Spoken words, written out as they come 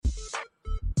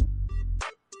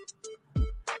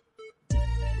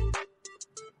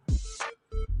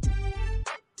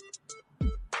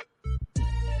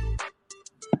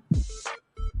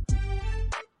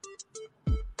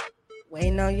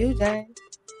Waiting on you, James.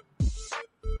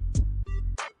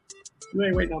 You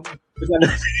ain't waiting on me.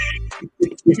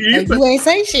 You ain't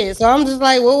say shit, so I'm just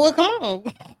like, well, come on.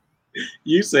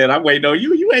 You said I'm waiting on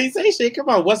you. You ain't say shit. Come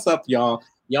on, what's up, y'all?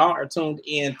 Y'all are tuned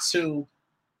in to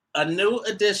a new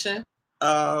edition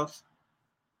of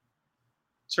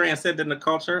Transcending the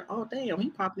Culture. Oh damn, he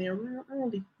popped in real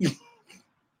early.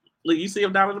 Look, you see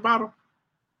him down at the bottom?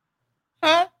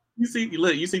 Huh? You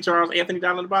see Charles Anthony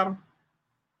down at the bottom?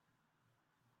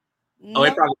 Oh, No.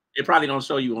 it probably don't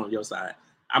show you on your side.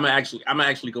 I'm gonna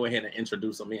actually go ahead and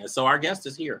introduce him in. So our guest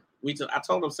is here. I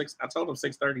told him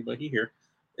 6:30, but he here.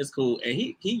 It's cool, and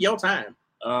he your time,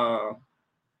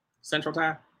 Central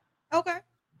Time. Okay.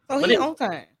 So But he on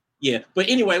time. yeah. But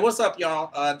anyway, what's up,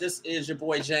 y'all? This is your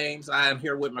boy James. I am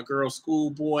here with my girl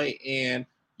Schoolboy, and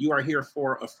you are here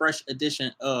for a fresh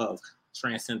edition of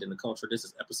Transcending the Culture. This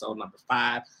is episode number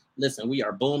 5. Listen, we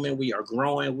are booming, we are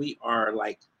growing, we are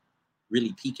like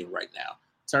really peaking right now.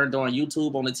 Turned on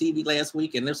YouTube on the TV last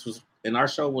week, and our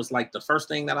show was like the first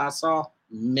thing that I saw.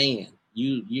 Man,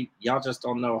 y'all just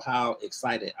don't know how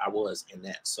excited I was in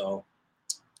that. So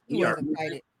He was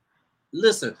excited.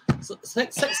 Listen, say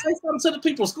something to the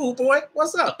people, Schoolboy.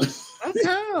 What's up? I'm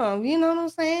calm. You know what I'm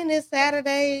saying? It's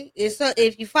Saturday.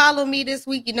 If you follow me this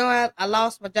week, you know I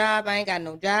lost my job. I ain't got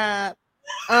no job.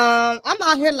 I'm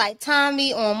out here like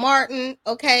Tommy on Martin.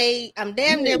 Okay, I'm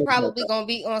damn near probably gonna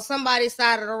be on somebody's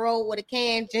side of the road with a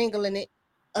can jingling it.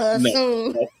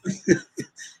 Soon.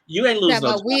 You ain't losing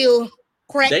my wheel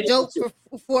crack jokes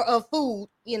for food.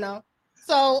 You know.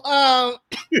 So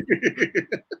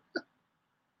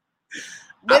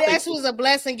But it actually was a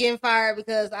blessing getting fired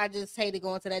because I just hated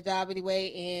going to that job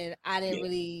anyway, and I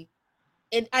didn't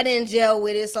I didn't gel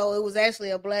with it, so it was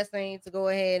actually a blessing to go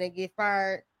ahead and get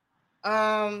fired.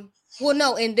 Well,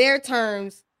 no, in their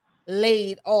terms,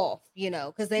 laid off,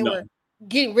 because they were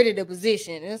getting rid of the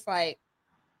position. And it's like,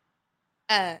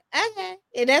 okay,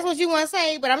 and that's what you want to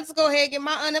say, but I'm just go ahead and get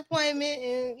my unemployment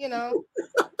and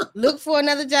look for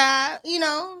another job. In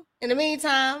the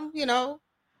meantime,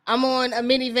 I'm on a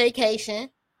mini vacation.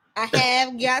 I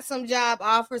have got some job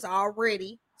offers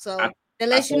already. So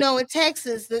unless in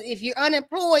Texas, if you're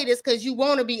unemployed, it's because you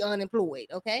want to be unemployed.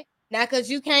 Okay, not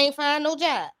because you can't find no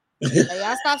job. Like,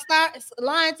 y'all start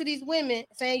lying to these women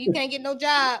saying you can't get no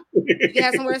job. You can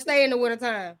have somewhere to stay in the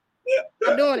wintertime.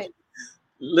 I'm doing it.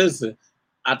 Listen,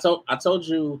 I told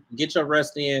you get your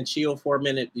rest in, chill for a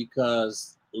minute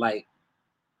because like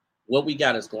what we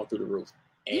got is going through the roof.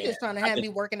 You just trying to have me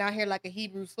working out here like a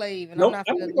Hebrew slave, and nope,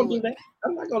 I'm not gonna do that.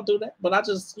 I'm not gonna do that. But I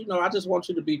just want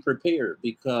you to be prepared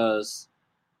because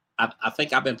I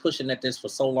think I've been pushing at this for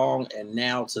so long, and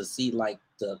now to see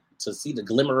the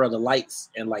glimmer of the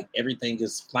lights and like everything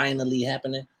is finally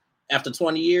happening after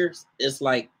 20 years, it's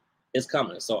like it's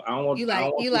coming. So I don't want you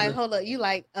like hold up, you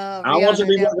like I don't want you to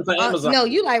be working for Amazon. No,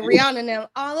 you like Rihanna and them,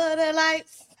 all of the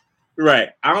lights. Right.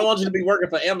 I don't want you to be working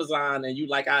for Amazon and you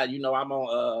like I'm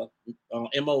on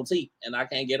MOT and I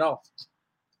can't get off.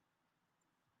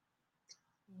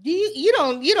 You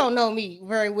don't know me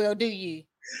very well, do you?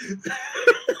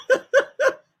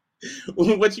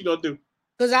 What you gonna do?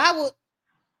 Because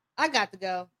I got to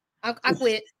go. I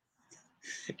quit.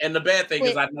 And the bad thing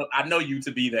is I know you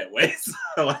to be that way.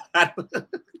 So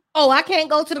I can't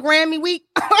go to the Grammy week.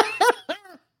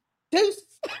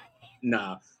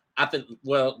 Nah. I think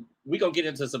we're gonna get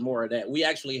into some more of that. We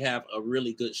actually have a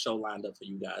really good show lined up for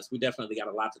you guys. We definitely got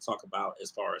a lot to talk about as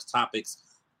far as topics.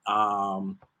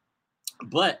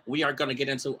 But we are going to get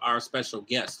into our special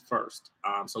guest first.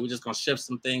 So we're just going to shift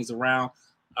some things around.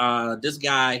 This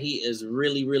guy, he is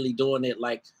really, really doing it.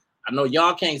 Like, I know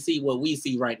y'all can't see what we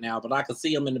see right now, but I can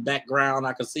see him in the background.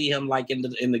 I can see him like in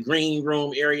the green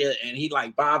room area, and he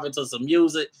like bobbing to some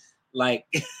music. Like,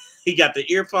 he got the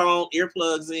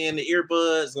earplugs in, the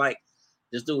earbuds. Like,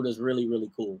 this dude is really, really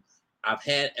cool. I've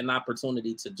had an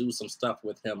opportunity to do some stuff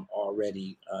with him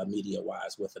already,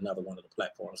 media-wise, with another one of the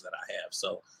platforms that I have.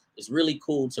 So it's really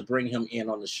cool to bring him in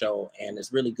on the show, and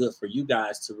it's really good for you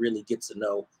guys to really get to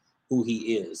know who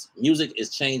he is. Music is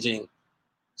changing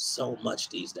so much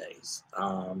these days.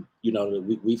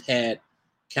 We've had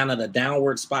kind of the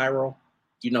downward spiral,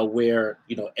 where,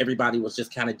 everybody was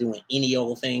just kind of doing any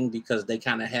old thing because they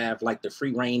kind of have like the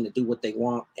free reign to do what they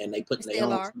want, and they put their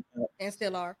own. And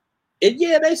still are.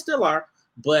 Yeah, they still are.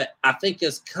 But I think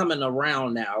it's coming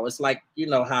around now. It's like,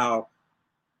 how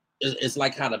it's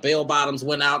like how the bell bottoms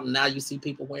went out and now you see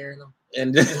people wearing them.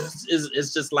 And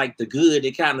it's just like the good,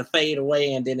 it kind of fade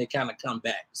away and then it kind of come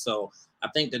back. So I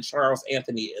think that Charles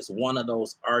Anthony is one of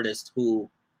those artists who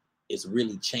is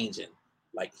really changing.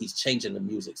 Like, he's changing the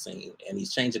music scene and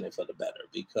he's changing it for the better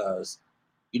because,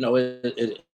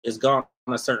 it's gone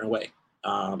a certain way.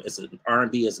 It's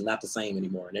R&B is not the same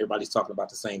anymore, and everybody's talking about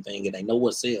the same thing, and they know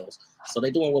what sells, so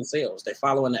they're doing what sells. They're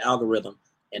following the algorithm,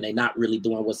 and they're not really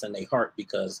doing what's in their heart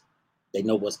because they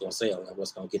know what's going to sell and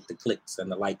what's going to get the clicks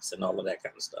and the likes and all of that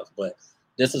kind of stuff. But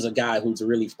this is a guy who's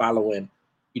really following,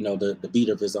 the beat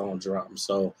of his own drum.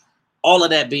 So all of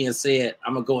that being said,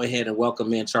 I'm gonna go ahead and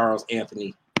welcome in Charles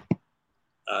Anthony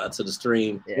to the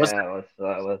stream. Yeah,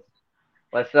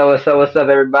 what's up,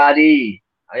 everybody?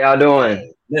 How y'all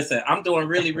doing? Listen, I'm doing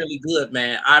really, really good,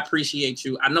 man. I appreciate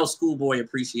you. I know Schoolboy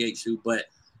appreciates you, but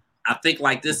I think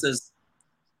like this is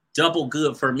double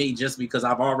good for me just because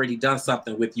I've already done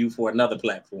something with you for another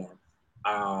platform.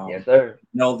 Yes, sir.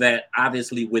 Know that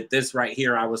obviously with this right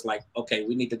here, I was like, okay,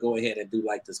 we need to go ahead and do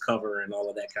like this cover and all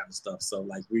of that kind of stuff. So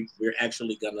like we're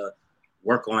actually gonna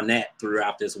work on that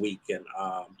throughout this week, and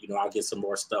I'll get some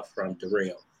more stuff from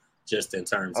Darrell just in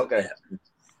terms of that.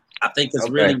 I think it's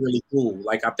really, really cool.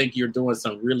 Like I think you're doing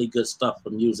some really good stuff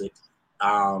for music.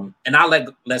 And I'll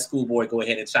let Schoolboy go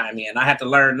ahead and chime in. I have to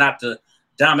learn not to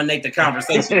dominate the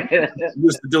conversation.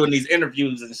 Used to doing these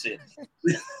interviews and shit.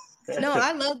 No,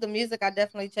 I love the music. I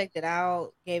definitely checked it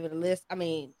out, gave it a list. I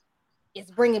mean,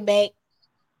 it's bringing back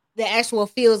the actual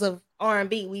feels of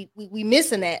R&B. We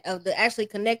missing that, of the actually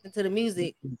connecting to the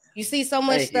music. You see so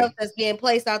much stuff that's being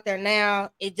placed out there now.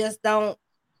 It just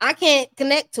I can't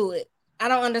connect to it. I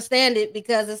don't understand it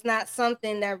because it's not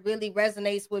something that really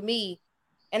resonates with me.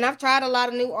 And I've tried a lot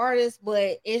of new artists,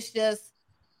 but it's just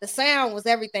the sound was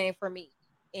everything for me.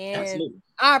 And absolutely.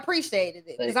 I appreciated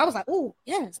it because I was like, oh,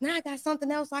 yes, now I got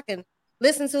something else I can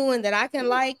listen to and that I can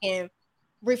like and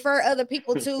refer other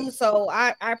people to. So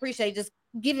I appreciate just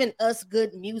giving us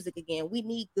good music again. We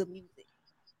need good music.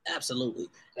 Absolutely.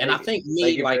 And I think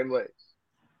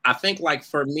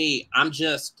for me, I'm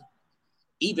just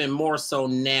even more so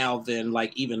now than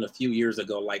like even a few years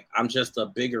ago, like I'm just a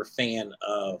bigger fan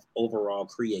of overall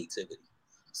creativity.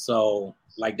 So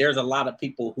like there's a lot of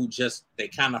people who they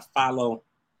kind of follow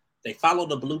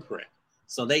the blueprint.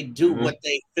 So they do what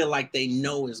they feel like they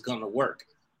know is going to work,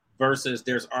 versus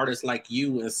there's artists like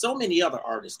you and so many other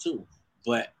artists too.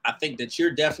 But I think that you're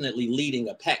definitely leading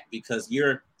a pack because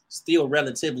you're still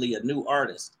relatively a new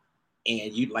artist.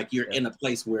 And you're in a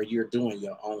place where you're doing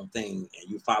your own thing and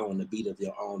you're following the beat of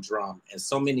your own drum. And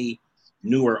so many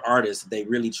newer artists, they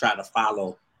really try to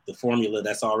follow the formula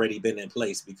that's already been in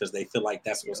place because they feel like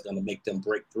that's what's going to make them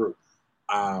break through.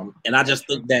 And I just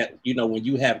think that, when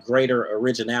you have greater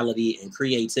originality and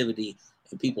creativity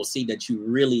and people see that you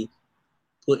really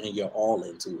putting your all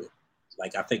into it,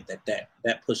 like I think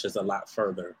that pushes a lot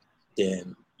further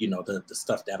than the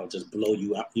stuff that'll just blow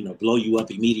you up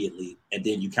immediately, and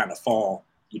then you kind of fall,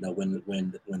 when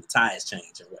the tides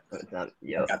change and whatnot.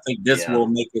 I think this will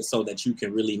make it so that you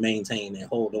can really maintain and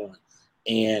hold on.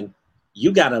 And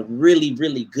you got a really,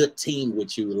 really good team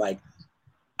with you. Like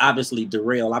obviously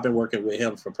Darrell, I've been working with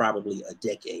him for probably a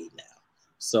decade now.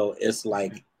 So it's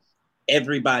like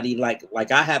everybody, like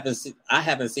I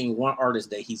haven't seen one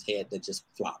artist that he's had that just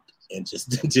flopped and just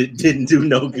didn't do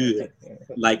no good.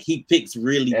 Like he picks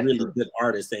really, really good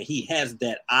artists, and he has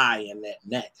that eye and that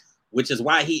neck, which is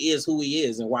why he is who he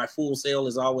is, and why Full Sail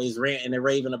is always ranting and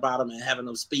raving about him and having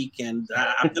him speak. And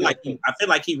I feel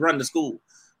like he run the school,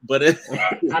 but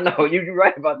I know you're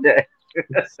right about that.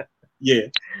 Yeah,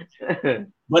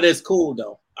 but it's cool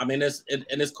though. I mean,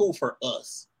 it's cool for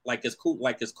us. Like it's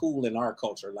cool in our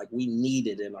culture. Like we need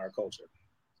it in our culture.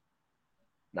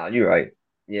 No, you're right.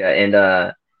 Yeah,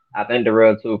 and I thank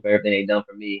Darrell too for everything they done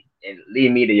for me and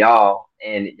lead me to y'all,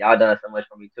 and y'all done so much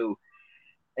for me too.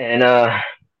 And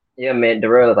yeah, man,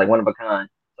 Darrell is like one of a kind.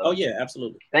 So, oh yeah,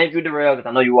 absolutely. Thank you, Darrell, because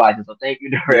I know you watching. So thank you,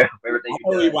 Darrell, for everything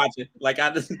you done. Watching. Like I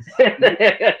just,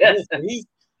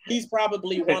 he's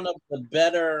probably one of the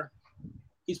better.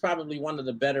 He's probably one of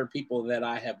the better people that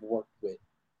I have worked with,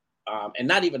 and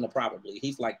not even probably.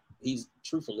 He's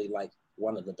truthfully like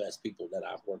one of the best people that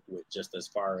I've worked with, just as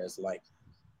far as like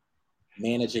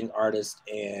managing artists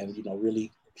and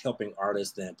really helping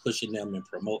artists and pushing them and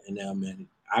promoting them and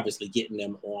obviously getting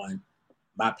them on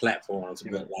my platforms.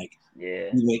 But like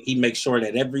he makes sure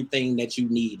that everything that you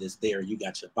need is there. You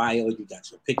got your bio, you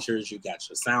got your pictures, you got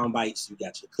your sound bites, you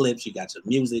got your clips, you got your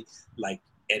music, like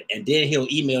and then he'll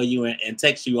email you and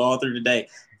text you all through the day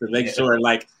to make sure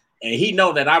like, and he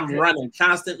know that I'm running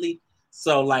constantly.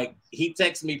 So like he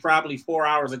texted me probably 4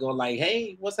 hours ago, like,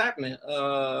 hey, what's happening?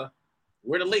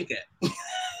 Where the link at?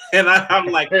 And I'm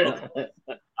like, okay.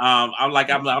 I'm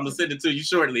gonna send it to you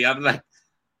shortly. I'm like,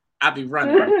 I'll be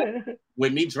running.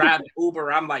 With me driving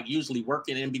Uber, I'm like usually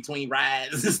working in between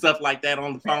rides and stuff like that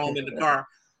on the phone in the car.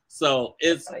 So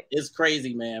it's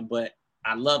crazy, man. But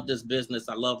I love this business.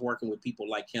 I love working with people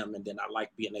like him, and then I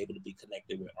like being able to be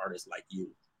connected with artists like you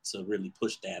to really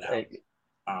push that out, Thank you.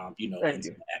 Thank into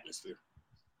you. the atmosphere.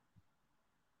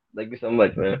 Thank you so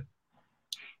much, man.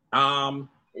 Um,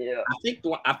 Yeah.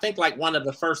 I think like one of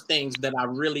the first things that I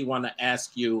really want to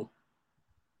ask you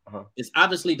Uh-huh. is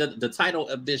obviously the title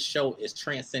of this show is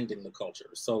transcending the culture.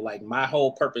 So like my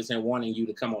whole purpose in wanting you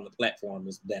to come on the platform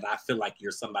is that I feel like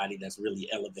you're somebody that's really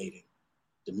elevating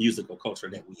the musical culture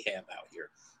that we have out here.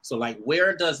 So like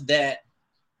where does that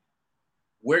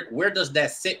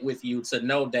sit with you to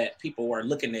know that people are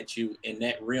looking at you in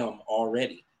that realm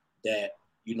already, that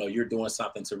you're doing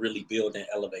something to really build and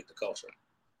elevate the culture?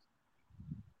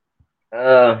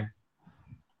 Uh,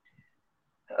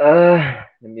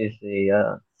 let me see.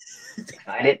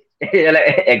 Excited. Yeah, like,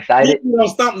 You excited. don't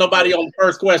stump nobody on the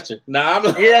first question. Nah,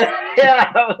 Yeah,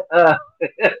 yeah.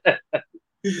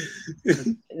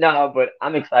 No, but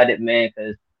I'm excited, man,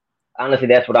 because honestly,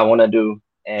 that's what I want to do.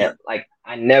 yeah, And like,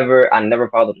 I never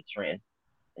follow the trend.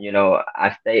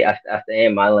 I stay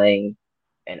in my lane,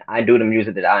 and I do the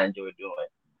music that I enjoy doing.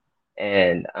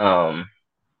 And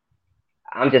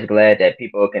I'm just glad that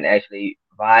people can actually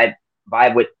vibe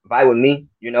with me,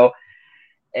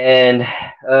 And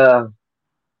uh,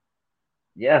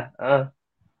 yeah,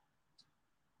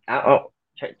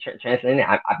 transcending.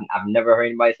 I've never heard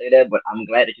anybody say that, but I'm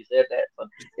glad that you said that. So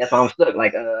that's why I'm stuck.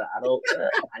 Like, I don't,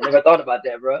 I never thought about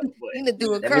that, bro. But You need to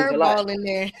do a that means a lot. curveball in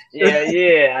there. Yeah,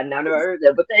 yeah. I never heard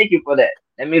that, but thank you for that.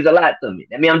 That means a lot to me.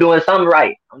 That means I'm doing something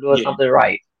right. I'm doing yeah, something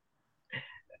right.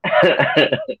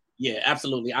 yeah,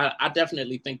 absolutely. I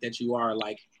definitely think that you are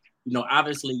like,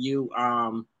 obviously you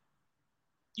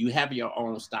have your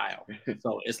own style.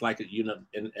 So it's like,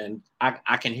 and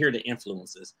I can hear the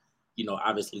influences,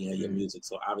 obviously in your Mhm, music.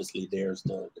 So obviously there's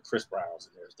the Chris Browns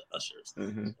and there's the Ushers,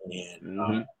 mhm, and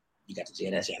mhm. you got the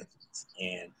Janet That's true. Jacksons,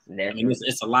 and I That's mean true.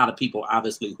 it's a lot of people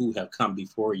obviously who have come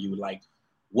before you. Like,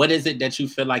 what is it that you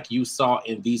feel like you saw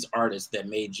in these artists that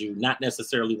made you not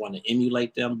necessarily want to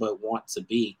emulate them, but want to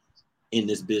be in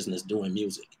this business doing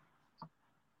music?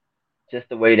 Just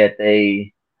the way that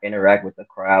they interact with the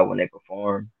crowd when they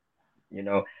perform. You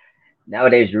know,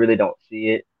 nowadays you really don't see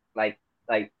it. Like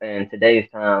like in today's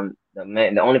time,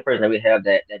 the only person that we have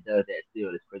that does that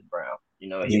still is Chris Brown.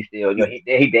 Yeah, He still, yeah,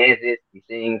 he dances, he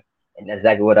sings, and that's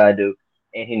exactly what I do.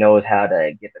 And he knows how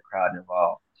to get the crowd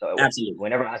involved. So absolutely.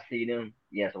 whenever I see them,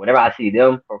 yeah. So whenever I see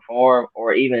them perform,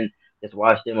 or even just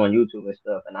watch them on YouTube and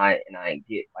stuff, and I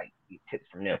get like these tips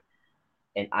from them,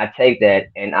 and I take that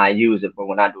and I use it for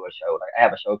when I do a show. Like I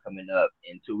have a show coming up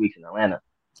in 2 weeks in Atlanta,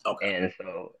 Okay. and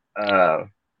so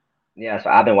yeah, so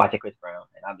I've been watching Chris Brown,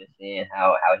 and I've been seeing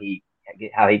how he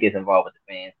gets involved with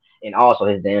the fans, and also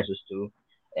his dancers too.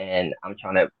 And I'm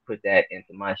trying to put that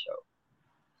into my show.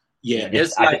 Yeah,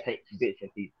 Just I just take bits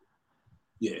and pieces.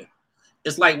 yeah,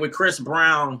 it's like with Chris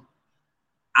Brown,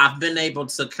 I've been able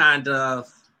to kind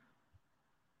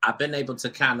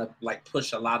of like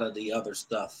push a lot of the other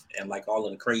stuff and like all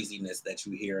of the craziness that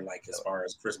you hear, like as So far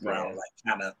as Chris Brown, yeah, like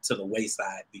kind of to the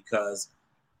wayside, because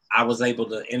I was able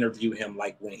to interview him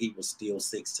like when he was still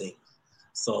 16.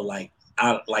 So like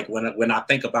I like when I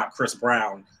think about Chris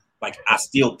Brown, like I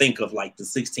still think of like the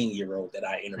 16-year-old that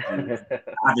I interviewed.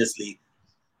 Obviously,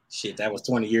 shit, that was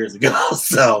 20 years ago.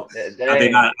 So I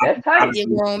mean, dang, that's tight. He a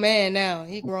obviously, grown man now.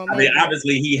 He grown I mean, man now.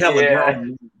 obviously, he hella Yeah,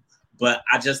 grown. But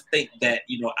I just think that,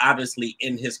 obviously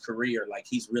in his career, like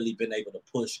he's really been able to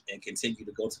push and continue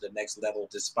to go to the next level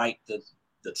despite the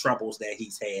troubles that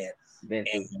he's had been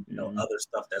and through. Hmm. other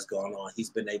stuff that's going on. He's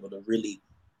been able to really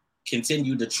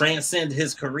continue to transcend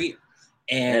his career.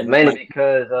 And it's And mainly like,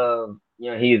 because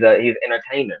he's an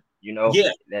entertainer.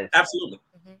 yeah, That's absolutely.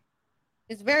 Mhm.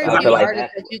 It's so very I Because feel few I, like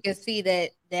artists that's that what. you can see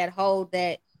that hold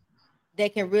that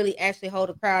can really actually hold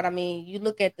a crowd. I mean, you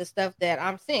look at the stuff that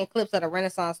I'm seeing clips of the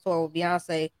Renaissance tour with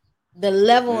Beyonce, the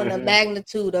level and the Hmm.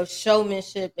 magnitude of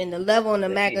showmanship and the level and the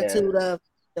That she has. magnitude of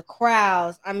the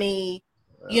crowds. I mean,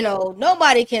 Uh,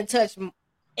 nobody can touch, and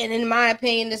in my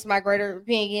opinion, this is my greater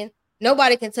opinion,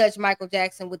 nobody can touch Michael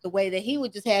Jackson with the way that he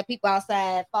would just have people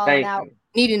outside falling thank out you.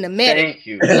 needing a medic. Thank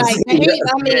you. Like yeah,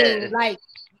 I mean, Yes. like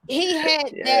he had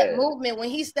that Yes. movement when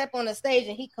he stepped on the stage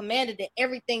and he commanded it,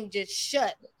 everything just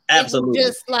shut. It was absolutely.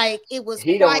 just like it was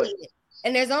He don't. quiet.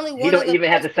 And there's only He one don't other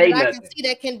even have person to say that I can nothing. see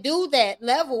that can do that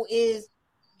level is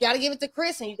you gotta give it to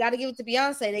Chris and you gotta give it to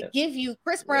Beyonce. They Yep. give you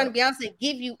Chris Brown Yep. and Beyonce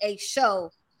give you a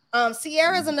show.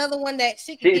 Sierra's Mhm. another one that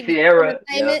she could give you the Sierra. Yep.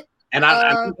 entertainment And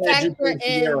I'm glad you factor bring and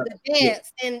Sierra. the Yeah,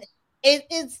 dance. And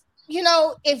it's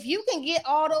if you can get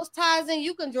all those ties in,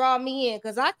 you can draw me in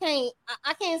because I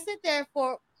can't sit there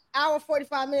for hour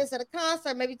 45 minutes at a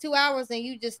concert, maybe 2 hours, and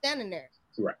you just standing there.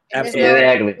 Right. And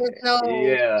Absolutely.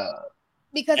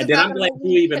 Because and it's then not I'm going glad to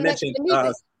you be even connected mentioned. to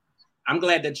music. I'm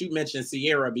glad that you mentioned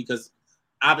Sierra because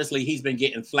obviously he's been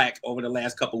getting flack over the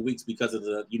last couple of weeks because of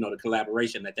the the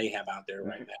collaboration that they have out there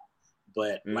right now.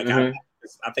 But like I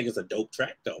think it's a dope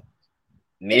track though.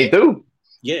 Me too.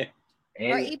 Yeah.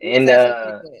 And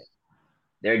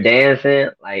they're dancing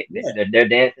like they're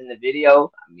dancing in the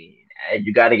video. I mean,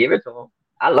 you got to give it to them.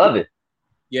 I love it.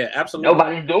 Yeah, absolutely.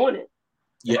 Nobody's doing it.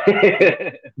 Yeah.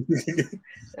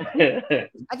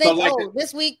 I think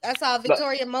this week I saw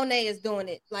Victoria Monet is doing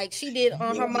it. Like she did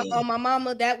on on My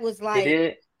Mama. That was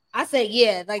like I said,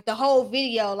 yeah, like the whole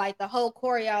video, like the whole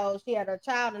choreo. She had her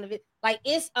child in the video. Like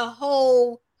it's a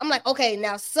whole. I'm like, okay,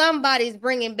 now somebody's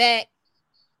bringing back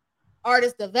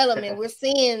artist development. We're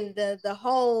seeing the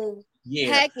whole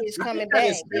package coming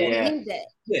back. We need that.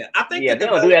 Yeah, I think they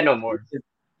don't do that no more.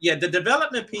 Yeah, the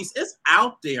development piece is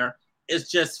out there. It's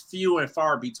just few and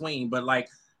far between. But like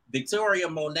Victoria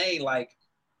Monet, like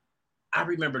I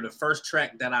remember the first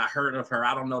track that I heard of her.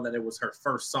 I don't know that it was her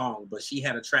first song, but she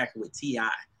had a track with T.I.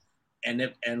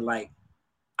 And like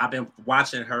I've been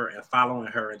watching her and following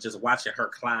her and just watching her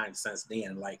climb since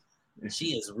then. Like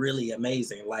she is really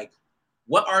amazing. Like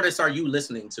what artists are you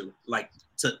listening to? Like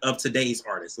of today's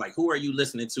artists? Like who are you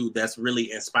listening to that's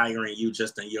really inspiring you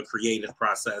just in your creative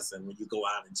process and when you go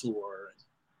out and tour?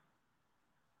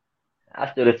 I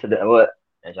still listen to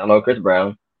as y'all know, Chris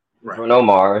Brown, Bruno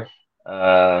Mars,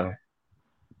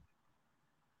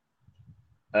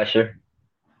 Usher,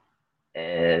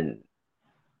 and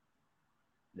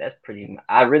that's pretty.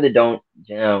 I really don't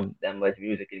jam that much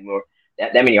music anymore.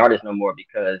 That many artists no more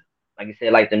because, like you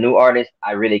said, like the new artists,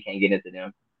 I really can't get into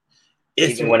them.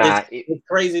 It's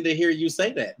crazy to hear you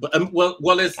say that, but I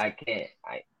can't.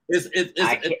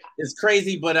 It's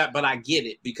crazy, but I get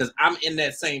it because I'm in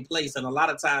that same place, and a lot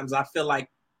of times I feel like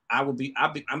I'm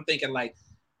thinking like,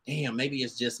 damn, maybe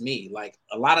it's just me. Like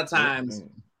a lot of times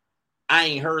I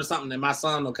ain't heard something, and my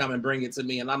son will come and bring it to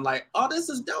me, and I'm like, oh, this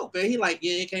is dope, and he like,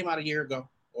 yeah, it came out a year ago,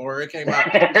 or it came out.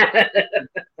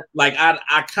 Like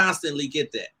I constantly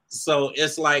get that, so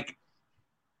it's like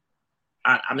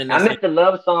I miss the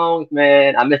love songs,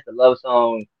 man. I miss the love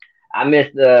songs. I miss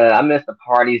the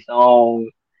party songs.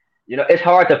 It's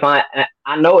hard to find.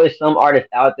 I know it's some artists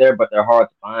out there, but they're hard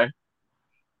to find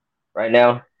right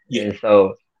now. Yeah. And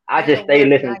so I just stay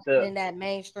listening to in that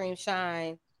mainstream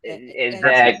shine.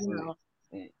 Exactly.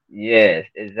 Yes,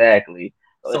 exactly.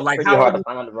 So it's like pretty hard to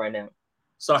find it right now.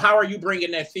 So how are you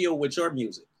bringing that feel with your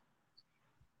music?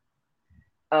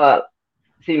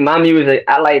 See, my music,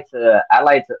 I like to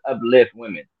uplift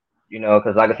women.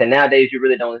 Because like I said, nowadays you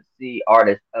really don't see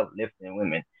artists uplifting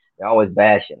women. They're always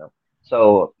bashing them.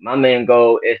 So my main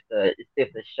goal is to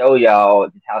show y'all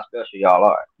just how special y'all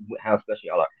are.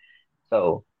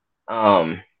 So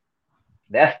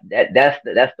that's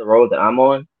the road that I'm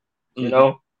on.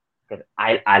 Because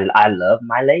I love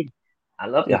my lady. I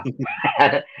love y'all.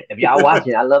 If y'all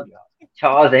watching, I love y'all.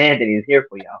 Charles Anthony is here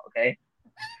for y'all. Okay,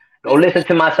 go listen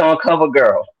to my song "Cover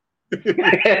Girl."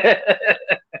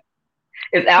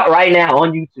 It's out right now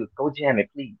on YouTube. Go jam it,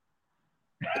 please.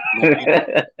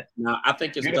 No, I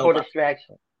think it's beautiful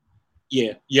distraction.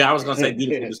 Yeah, I was gonna say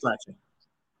beautiful distraction.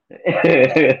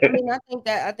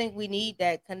 I think we need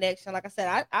that connection. Like I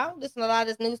said, I don't listen to a lot of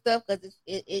this new stuff because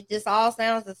it just all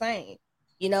sounds the same.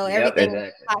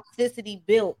 Everything toxicity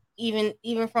built, even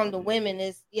from the women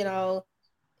is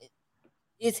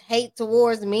it's hate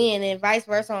towards men and vice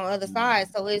versa on the other side.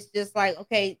 So it's just like,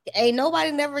 okay, ain't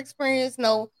nobody never experienced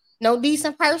no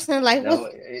decent person. Like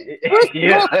what's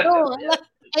going on?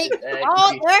 Like,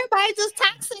 everybody just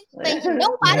toxic. Like,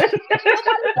 nobody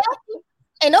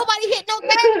and nobody hit no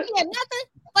therapy or nothing.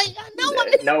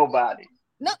 Like nobody.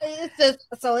 No, it's just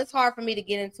so it's hard for me to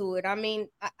get into it. I mean,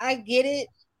 I get it.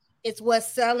 It's what's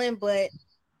selling, but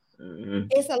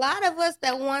it's a lot of us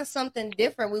that want something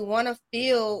different. We want to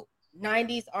feel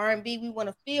 90s R&B. We want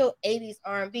to feel 80s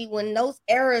R&B. When those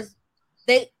eras,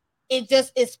 it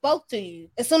spoke to you.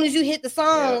 As soon as you hit the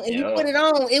song and you put it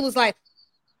on, it was like,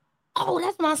 oh,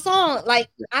 that's my song. Like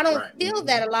I don't feel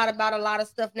that a lot about a lot of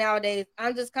stuff nowadays.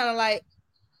 I'm just kind of like,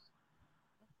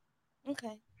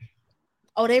 okay.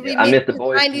 Oh, they remix the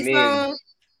 90s song,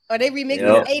 or they remix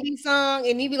the 80s song,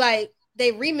 and you be like,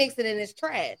 they remix it and it's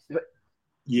trash.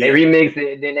 Yeah. They remix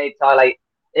it, and then they talk like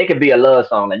it could be a love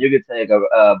song. Like you could take a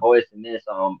Boyz II Men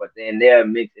song, but then they're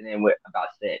mixing in with about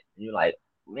sex. And you're like,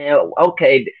 man,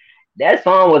 okay, that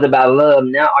song was about love.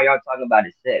 Now all y'all talking about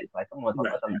is sex. Like someone talking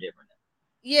about something different.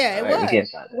 Yeah,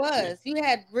 it was. You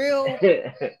had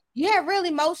real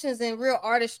emotions and real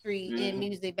artistry in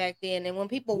music back then. And when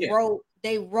people wrote,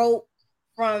 they wrote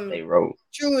from They wrote.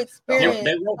 true They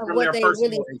experience wrote of from what their they really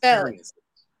personal felt. experiences.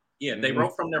 Yeah, they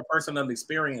wrote from their personal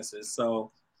experiences.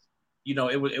 So, you know,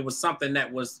 it was something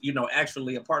that was, you know,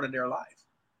 actually a part of their life.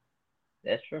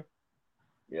 That's true.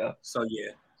 Yeah. So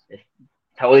yeah, It's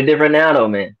totally different now, though,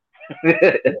 man. And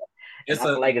it's I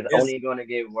feel like it's it's only going to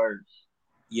get worse.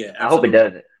 yeah, I hope it absolutely.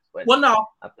 doesn't. But Well, no,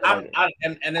 I feel like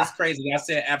and it's crazy. I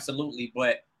said absolutely,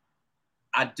 but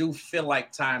I do feel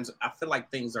like I feel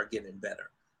like things are getting better.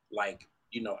 Like,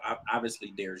 you know,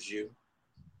 obviously there's you,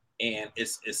 and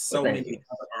it's well, so thank many you.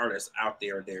 other artists out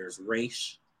there. There's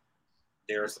Raish,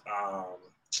 there's I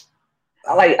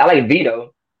like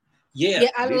Vito. yeah, Yeah,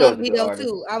 I Vito's love a good Vito artist.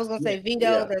 too. I was gonna yeah, say Vito.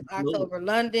 Yeah. There's absolutely, October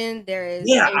London. There is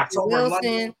yeah. Avery October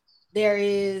London, Wilson. There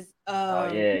is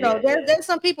Oh yeah, you know, yeah, yeah, there's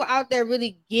some people out there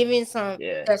really giving some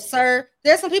yeah.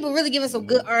 there's some people really giving some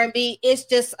good Hmm. R&B. It's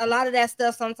just a lot of that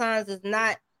stuff sometimes is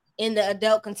not in the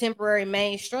adult contemporary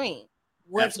mainstream.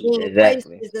 What's absolutely, being placed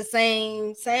Exactly. is the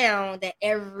same sound that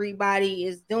everybody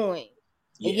is doing.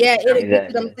 And yeah, yeah, it'll get you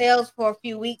Exactly. themselves for a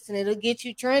few weeks and it'll get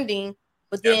you trending.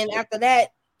 But then absolutely, after that,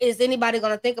 is anybody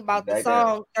going to think You about the back down.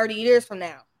 song 30 years from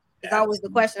now? It's always the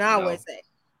absolutely, question I always No, say.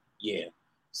 yeah.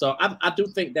 So I do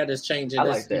think that is I changing.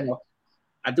 like It's, you that. know,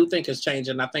 I do think it's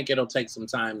changing. I think it'll take some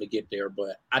time to get there,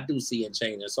 but I do see it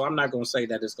changing. So I'm not going to say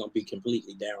that it's going to be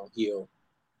completely downhill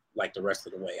like the rest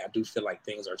of the way. I do feel like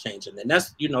things are changing, and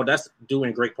that's, you know, that's due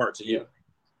in great part to Yeah. you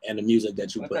and the music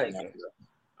that you Well, putting thank out you. there.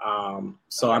 I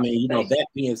So I like mean, that. you know, Thank you. that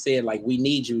being said, like we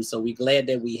need you, so we glad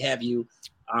that we have you.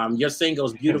 Your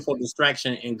singles, "Beautiful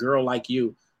Distraction" and "Girl Like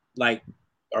You," like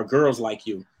or "Girls Like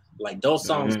You," like those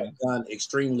songs Hmm. have done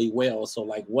extremely well. So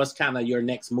like, what's kind of your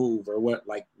next move, or what,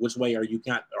 like, which way are you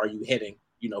heading,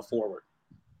 you know, forward?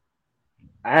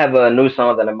 I have a new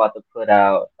song that I'm about to put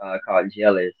out called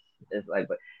 "Jealous." It's like,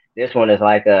 but this one is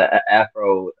like a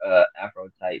Afro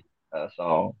type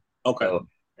song. Okay, So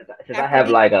since I have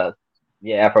Afrobeat. like a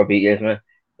Afrobeat, yes, man.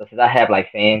 So since I have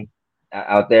like fans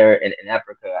out there in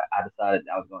Africa, I decided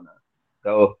I was gonna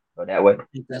go that way. I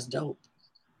think that's dope.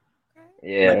 Like,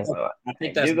 Yeah. So I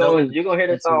think that's you dope. going you gonna hear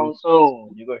the Into, song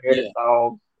soon. You gonna hear the yeah,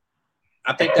 song.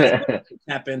 I think that's dope to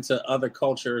tap into other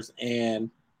cultures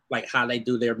and like how they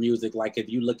do their music. Like if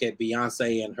you look at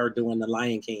Beyonce and her doing the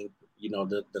Lion King, you know,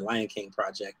 the Lion King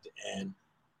project, and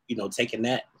you know, taking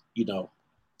that, you know,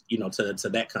 to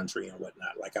that country and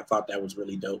whatnot. Like I thought that was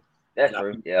really dope, That's and I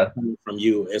true. think Yeah. coming from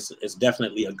you, it's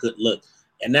definitely a good look,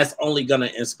 and that's only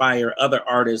gonna inspire other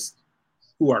artists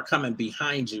who are coming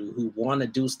behind you who want to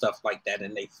do stuff like that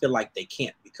and they feel like they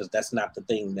can't because that's not the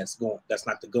thing that's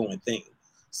not the going thing.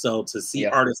 So to see Yeah.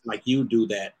 artists like you do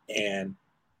that, and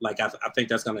like I think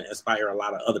that's going to inspire a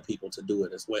lot of other people to do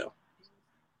it as well.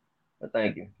 Well,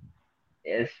 thank you.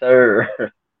 Yes, sir.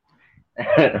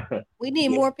 We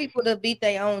need Yeah, more people to beat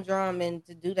their own drum and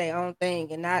to do their own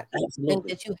thing and not think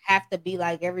absolutely, that you have to be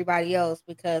like everybody else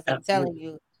because I'm telling absolutely.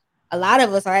 you, a lot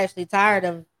of us are actually tired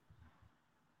of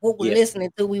what we're Yeah,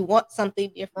 listening to. We want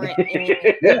something different. And yeah,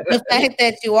 the yeah, fact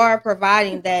that you are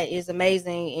providing that is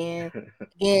amazing. And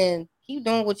again, keep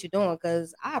doing what you're doing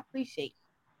because I appreciate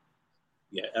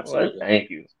yeah, Well, absolutely. thank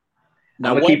you. I'm Now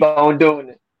gonna what? keep on doing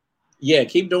it. Yeah,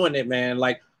 keep doing it, man.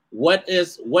 Like what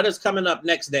is coming up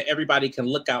next that everybody can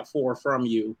look out for from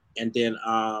you? And then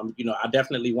you know, I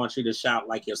definitely want you to shout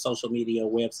like your social media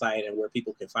website and where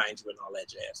people can find you and all that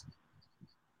jazz.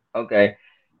 Okay.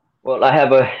 Well, I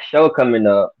have a show coming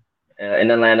up in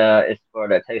Atlanta. It's for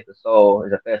the Taste of Soul.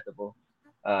 It's a festival.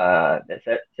 That's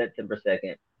September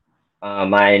 2nd.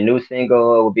 My new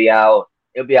single will be out.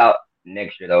 It'll be out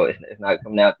next year though. It's not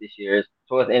coming out this year. It's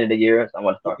towards the end of the year, so I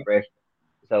want to start Okay. fresh.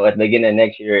 So at the beginning of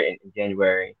next year in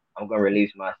January, I'm gonna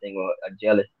release my single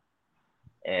 "Jealous."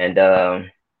 And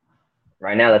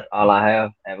right now, that's all I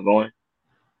have going.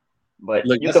 But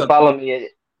Look, you can follow me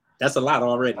that's a lot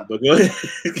already, but go ahead.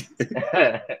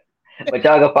 at, but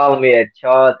y'all can follow me at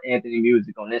Charles Anthony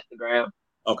Music on Instagram.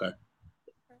 Okay.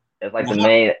 That's like Now,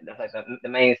 the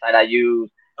main site I use.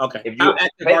 okay. If How you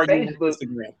active are you on Facebook,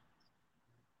 Instagram?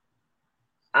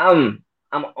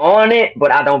 I'm on it,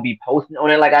 but I don't be posting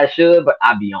on it like I should. But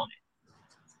I be on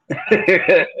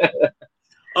it.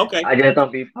 Okay. I just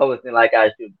don't be posting like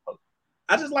I should post.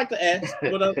 I just like to ask,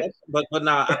 but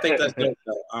no, I think that's dope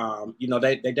though. You know,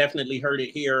 they definitely heard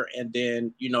it here, and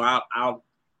then you know,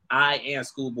 I and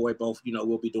Schoolboy both, you know,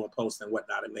 we'll be doing posts and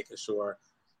whatnot and making sure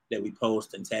that we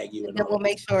post and tag you and and then all we'll that.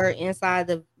 make sure inside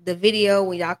the video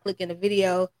when y'all click in the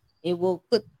video, it will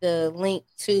put the link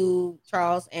to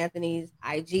Charles Anthony's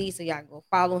IG so y'all can go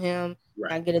follow him.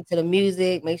 Right. Y'all get into the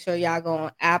music. Make sure y'all go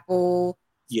on Apple,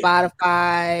 Yeah.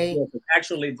 Spotify, Yeah, 'cause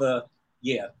actually, the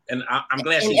yeah, and I'm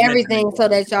glad and she's mentioning everything so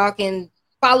that y'all can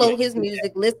follow his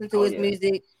music, listen to his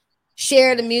music,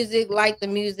 share the music, like the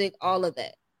music, all of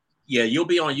that. Yeah, you'll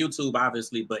be on YouTube,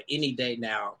 obviously, but any day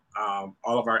now,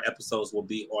 all of our episodes will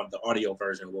be on the audio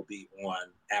version, will be on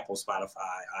Apple,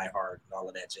 Spotify, iHeart, and all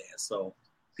of that jazz. So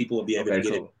people will be able to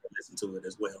get it and listen to it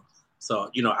as well. So,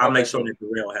 you know, I'll make sure that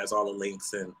Darrell has all the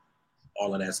links and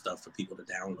all of that stuff for people to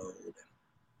download and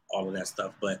all of that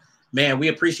stuff. But man, we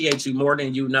appreciate you more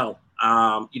than you know.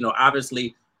 You know,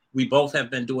 obviously, we both have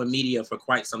been doing media for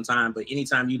quite some time, but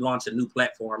anytime you launch a new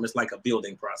platform, it's like a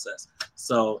building process.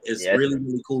 So it's really,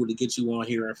 really cool to get you on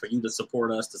here and for you to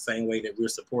support us the same way that we're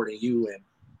supporting you.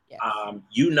 And,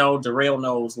 you know, Darrell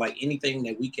knows like anything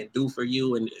that we can do for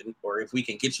you and or if we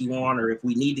can get you on or if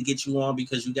we need to get you on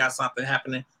because you got something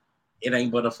happening, it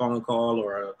ain't but a phone call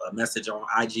or a message on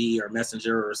IG or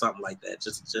Messenger or something like that.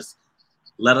 Just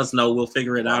let us know. We'll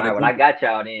figure it out. All right, well, I got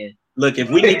y'all then. Look, if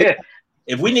we need to,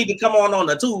 if we need to come on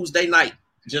a Tuesday night,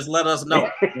 just let us know.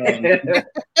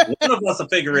 One of us will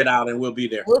figure it out and we'll be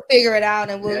there. We'll figure it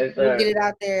out and we'll get it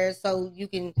out there so you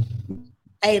can,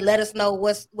 let us know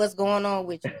what's going on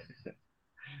with you.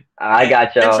 I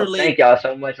got y'all. Thank y'all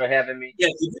so much for having me.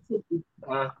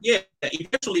 Yeah,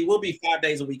 eventually we'll be 5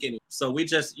 days a week anyway. So we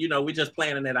just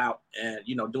planning it out and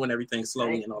doing everything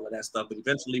slowly and all of that stuff. But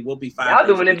eventually we'll be 5 days.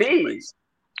 Y'all doing it big.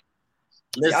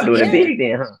 Y'all doing it big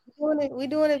then, huh? We're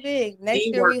doing it big. Next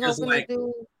year we hoping to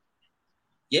do.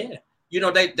 Yeah,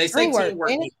 they say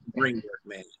teamwork is dream work,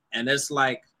 man, and it's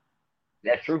like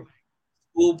that's true.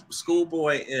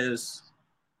 Schoolboy is,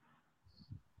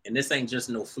 and this ain't just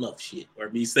no fluff shit or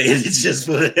me saying it just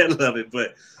for the hell of it,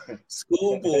 but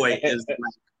Schoolboy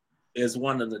is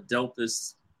one of the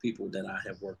dopest people that I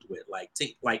have worked with. Like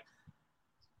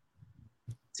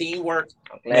teamwork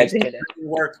makes dream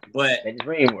work, but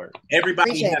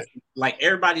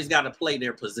everybody's got to play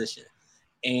their position.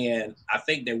 And I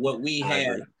think that what we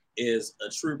have is a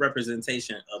true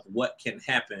representation of what can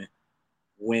happen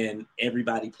when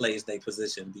everybody plays their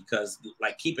position. Because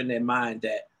like keeping in mind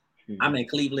that I'm in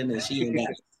Cleveland and she in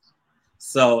Dallas.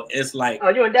 So it's like, oh,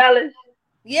 you in Dallas?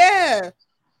 Yeah.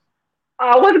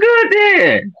 Oh, what's good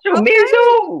then? Shoot, me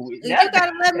too. You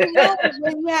gotta let me know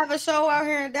when you have a show out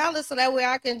here in Dallas, so that way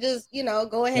I can just,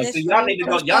 go ahead and. Y'all need to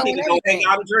go. Y'all need to go hang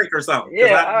out and drink or something.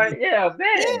 Yeah, man.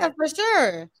 Yeah, for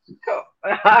sure. Cool.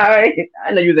 All right. I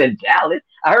know you was in Dallas.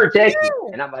 I heard Texas,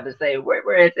 and I'm about to say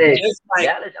where is it? Like,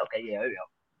 Dallas. Okay, yeah, there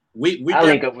we go. I'll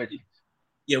link up with you.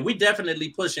 Yeah, we definitely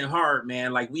pushing hard,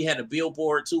 man. Like we had a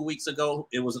billboard 2 weeks ago.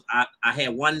 It was I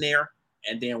had one there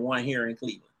and then one here in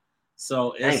Cleveland.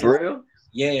 So it's real.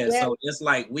 Yeah, so it's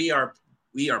like we are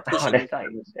pushing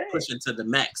pushing to the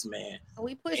max, man.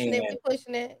 We pushing it.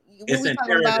 We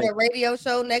talking about a radio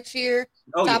show next year,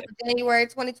 top of January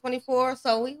 2024.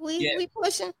 So we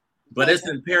pushing. But it's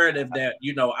imperative that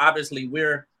obviously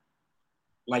we're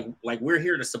we're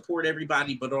here to support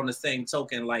everybody, but on the same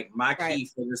token, like my key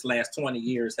for this last 20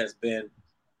 years has been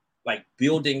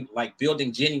building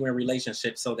genuine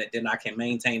relationships so that then I can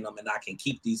maintain them and I can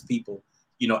keep these people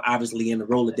obviously in the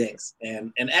Rolodex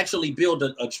and actually build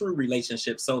a true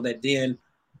relationship so that then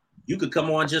you could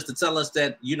come on just to tell us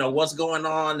that, what's going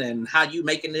on and how you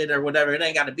making it or whatever. It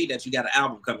ain't got to be that you got an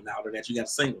album coming out or that you got a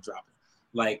single dropping.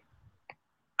 Like,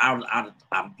 I'm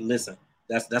listen,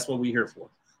 that's what we're here for.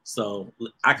 So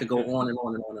I could go on and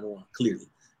on and on and on, clearly.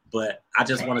 But I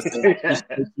just want to say,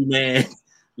 thank you, man.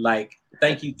 Like,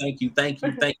 thank you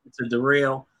to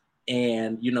Darrell.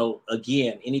 And,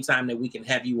 again, anytime that we can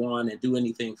have you on and do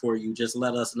anything for you, just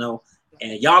let us know.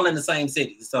 And y'all in the same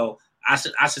city. So I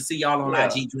should see y'all on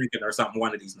IG drinking or something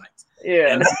one of these nights.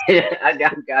 Yeah, I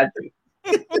got you.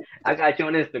 I got you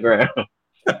on Instagram.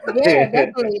 Yeah,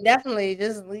 definitely.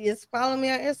 Just follow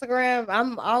me on Instagram.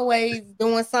 I'm always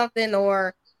doing something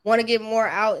or want to get more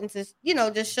out and just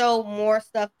show more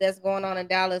stuff that's going on in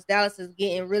Dallas. Dallas is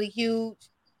getting really huge.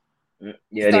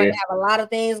 Yeah, starting to have a lot of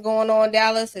things going on in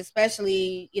Dallas,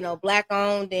 especially Black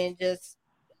owned and just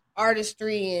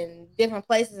artistry and different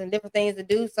places and different things to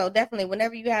do. So definitely,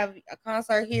 whenever you have a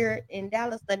concert here in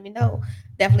Dallas, let me know.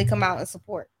 Definitely come out and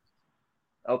support.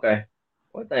 Okay.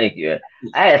 Well, thank you.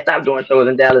 I had stopped doing shows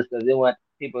in Dallas because they want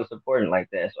people supporting like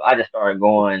that. So I just started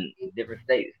going to different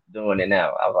states doing it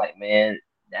now. I was like, man,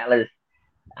 Dallas,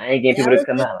 I ain't getting people to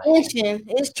come out.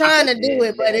 It's trying to do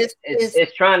it, but it's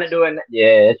trying to do it.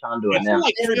 Yeah, it's trying to do it now.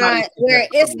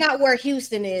 It's not where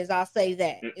Houston is. I'll say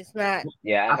that it's not.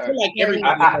 Yeah,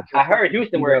 I heard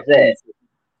Houston where it's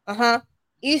at.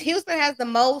 Houston has the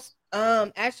most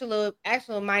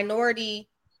actual minority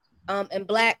and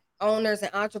Black owners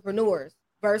and entrepreneurs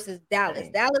versus Dallas.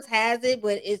 Dang. Dallas has it,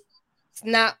 but it's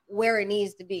not where it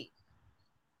needs to be.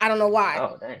 I don't know why.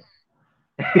 Oh, dang.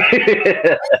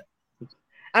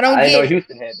 I don't I didn't know get it.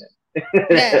 Houston had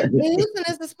Yeah, that. Houston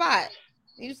is the spot.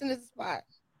 Houston is the spot.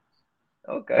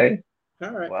 Okay.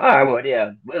 All right. Well, all right. Well,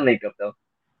 yeah, we'll link up though.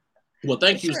 Well, For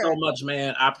thank you so sure. much,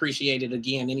 man. I appreciate it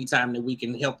again. Anytime that we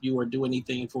can help you or do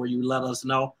anything for you, let us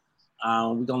know.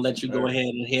 We're gonna let you go ahead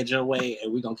and head your way,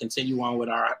 and we're gonna continue on with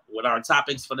our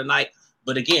topics for the night.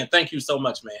 But again, thank you so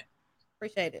much, man.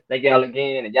 Appreciate it. Thank y'all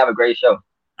again, and y'all have a great show.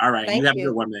 All right, you Thank have a you.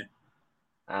 good one, man.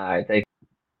 All right, take.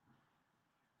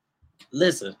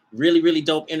 Listen, really, really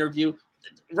dope interview,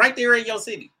 right there in your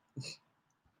city.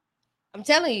 I'm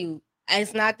telling you,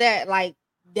 it's not that like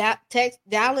that.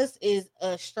 Dallas is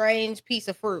a strange piece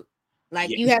of fruit. Like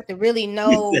Yeah, you have to really it's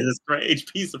know a strange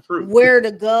piece of fruit. where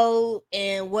to go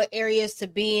and what areas to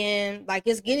be in. Like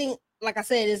it's getting, like I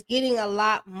said, it's getting a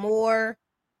lot more.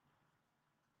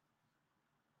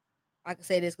 I can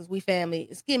say this because we family.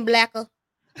 It's getting blacker,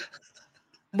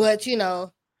 but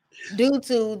due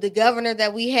to the governor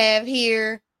that we have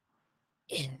here,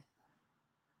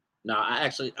 No, I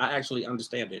actually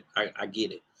understand it. I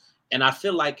get it, and I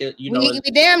feel like it. we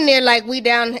damn near like we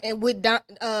down with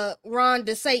Ron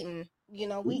DeSatan. We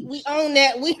own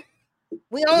that.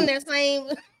 We own that same.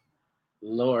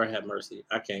 Lord have mercy.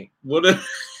 I can't. What?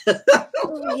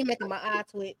 Oh, he making my eye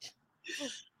twitch.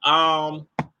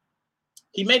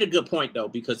 He made a good point though,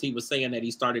 because he was saying that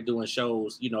he started doing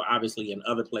shows, obviously in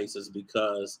other places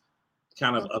because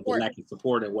kind of the lack of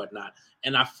support and whatnot.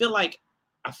 And I feel like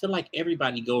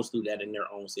everybody goes through that in their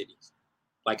own cities.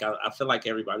 Like I feel like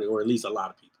everybody, or at least a lot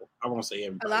of people. I won't say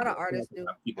everybody. A lot of artists do.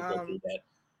 People go through that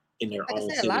in their like own I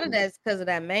said, city. a lot of that's because of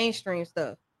that mainstream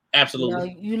stuff.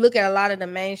 Absolutely. You look at a lot of the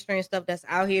mainstream stuff that's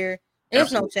out here.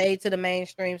 There's no shade to the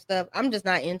mainstream stuff. I'm just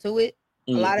not into it.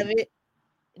 A lot of it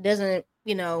doesn't,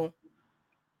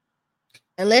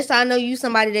 unless I know you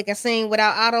somebody that can sing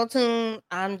without auto-tune,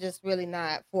 I'm just really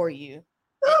not for you.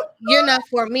 You're not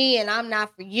for me and I'm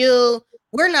not for you.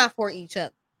 We're not for each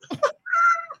other.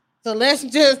 So let's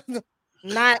just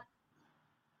not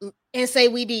and say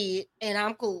we did and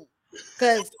I'm cool.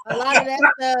 Because a lot of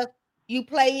that stuff, you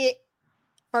play it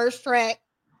first track,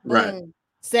 boom. Right.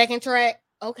 Second track,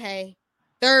 okay.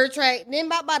 Third track, then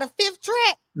by the fifth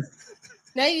track.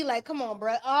 Now you like, come on,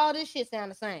 bro. All this shit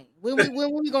sound the same. When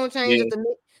we gonna change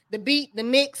the beat, the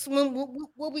mix?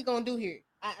 What we gonna do here?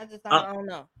 I don't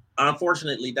know.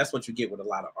 Unfortunately, that's what you get with a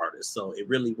lot of artists. So it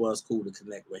really was cool to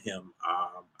connect with him.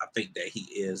 I think that he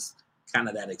is kind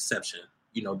of that exception,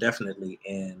 definitely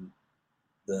in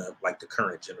the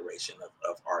current generation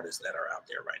of artists that are out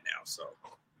there right now. So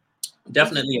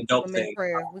definitely a dope thing.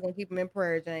 We're gonna keep him in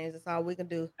prayer, James. That's all we can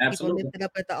do. Absolutely. Keep him lifted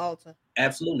up at the altar.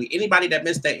 Absolutely. Anybody that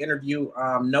missed that interview,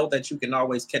 know that you can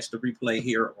always catch the replay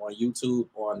here on YouTube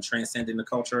on Transcending the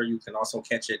Culture. You can also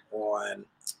catch it on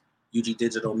UG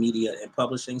Digital Media and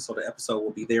Publishing, so the episode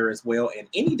will be there as well. And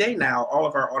any day now, all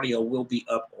of our audio will be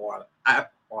up on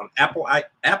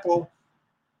Apple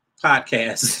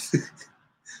Podcasts.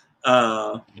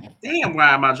 Damn,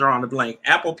 why am I drawing a blank?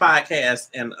 Apple Podcasts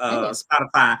and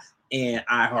Spotify and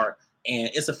iHeart, and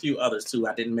it's a few others too.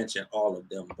 I didn't mention all of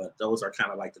them, but those are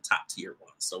kind of like the top tier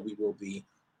ones. So we will be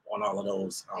on all of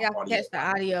those. Audio. Catch the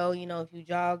audio. If you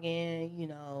jogging,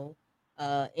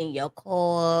 in your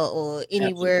car or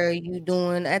anywhere you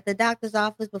doing at the doctor's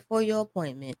office before your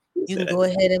appointment, you can go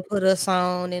ahead and put us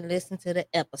on and listen to the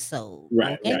episode.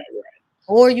 Right.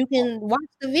 Or you can watch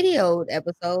the video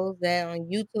episodes that on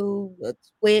YouTube,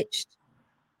 Twitch.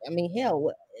 I mean,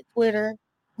 hell, Twitter.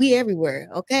 We everywhere.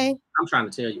 Okay. I'm trying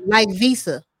to tell you. Like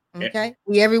Visa. Okay.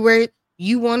 We everywhere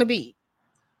you want to be.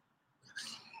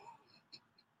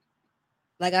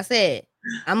 Like I said,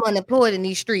 I'm unemployed in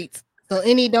these streets. So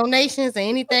any donations or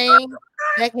anything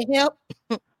that can help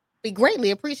be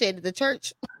greatly appreciated. The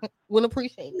church will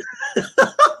appreciate it.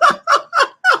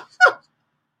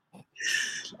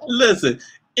 Listen,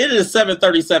 it is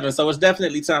 7:37, so it's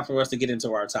definitely time for us to get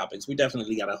into our topics. We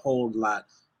definitely got a whole lot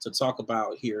to talk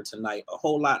about here tonight. A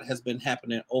whole lot has been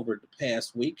happening over the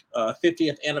past week.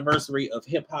 50th anniversary of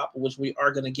hip hop, which we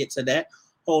are going to get to that.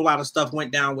 Whole lot of stuff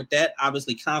went down with that.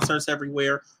 Obviously, concerts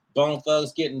everywhere. Bone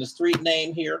Thugs getting the street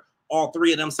name here. All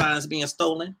three of them signs being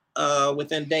stolen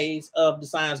within days of the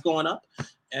signs going up.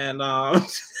 And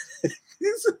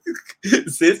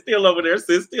sit still over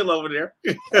there.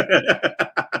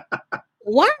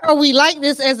 Why are we like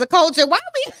this as a culture? Why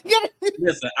are we?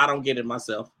 Listen, I don't get it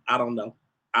myself. I don't know.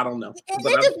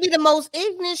 It just be the most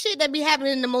ignorant shit that be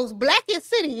happening in the most blackest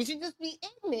cities. You just be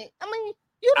ignorant. I mean,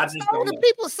 you just stole the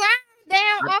people's sign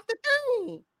down off the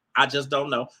thing. I just don't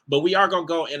know. But we are going to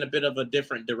go in a bit of a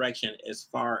different direction as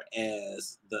far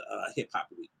as the hip hop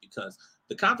week, because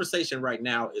the conversation right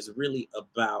now is really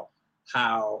about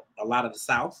how a lot of the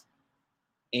South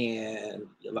and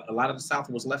a lot of the South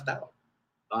was left out.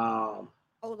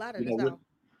 Whole lot of You the know, South.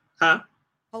 huh?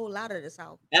 Whole lot of the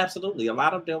South. Absolutely, a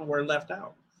lot of them were left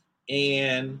out,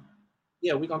 and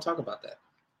yeah, we're gonna talk about that.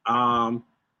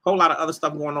 Whole lot of other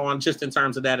stuff going on just in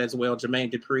terms of that as well.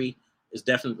 Jermaine Dupri is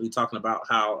definitely talking about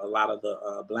how a lot of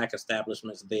the black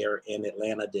establishments there in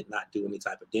Atlanta did not do any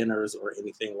type of dinners or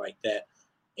anything like that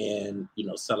in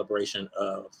celebration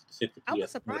of the 50th I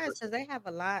was surprised anniversary. because they have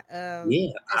a lot of, Yeah,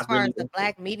 as I far really as the think so.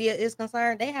 black media is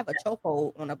concerned, they have a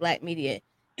chokehold on the black media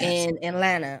in Absolutely,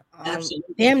 Atlanta.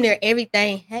 absolutely, Damn near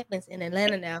everything happens in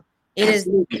Atlanta now. It has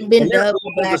absolutely. been And there are dubbed a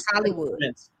the lot of Black Hollywood.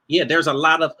 establishments. Yeah, there's a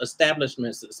lot of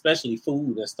establishments, especially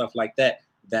food and stuff like that,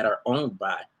 that are owned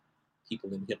by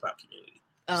people in the hip hop community.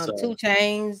 2 So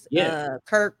Chainz, yeah,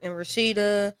 Kirk and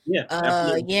Rashida, yeah,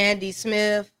 absolutely. Yandy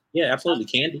Smith. Yeah, absolutely.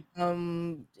 Candy.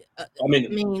 Um, I I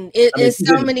mean, mean, she's it's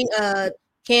so in many. it.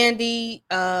 Candy.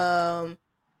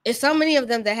 It's so many of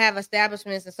them that have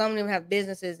establishments, and so many of them have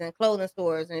businesses and clothing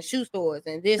stores and shoe stores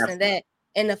and this and Absolutely. that.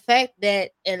 And the fact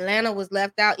that Atlanta was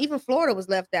left out, even Florida was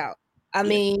left out. I Yeah,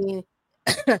 mean,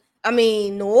 I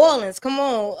mean, New Orleans. Come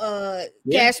on,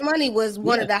 yeah, Cash Money was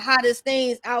one yeah. of the hottest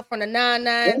things out from the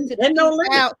 99 to the And no East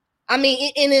limit. out. I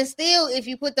mean, and it's still, if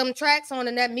you put them tracks on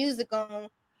and that music on,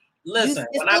 Listen,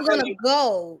 it's when I still tell gonna you,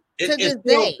 go to it this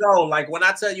still day. go. Like when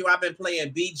I tell you, I've been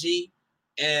playing BG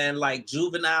and like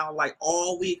Juvenile like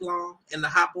all week long, and the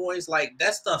Hot Boys, like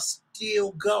that stuff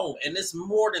still go, and it's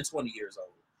more than 20 years old.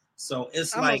 So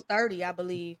it's like, Almost 30, I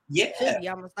believe. Should yeah, be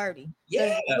almost 30.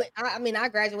 yeah, Because I mean, I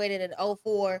graduated in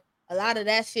 '04. A lot of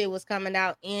that shit was coming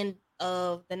out end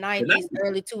of the the 90s, 90s.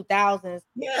 early 2000s.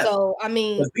 Yeah, So I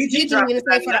mean, because BG you can dropped even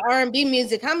in say for 99, the R&B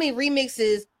music, how many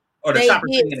remixes or the they Chopper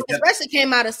did, singing together. especially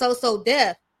came out of So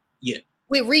Def Yeah,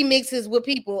 with remixes with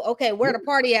people. Okay, where the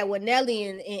party at with Nelly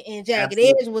and Jagged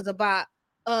absolutely. Edge was about.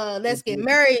 Let's Get Absolutely.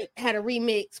 Married had a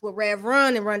remix with Rev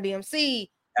Run and Run DMC.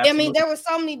 I mean, Absolutely. there were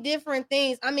so many different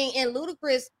things. I mean, and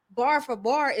Ludacris bar for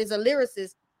bar is a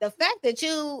lyricist. The fact that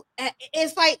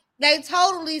it's like they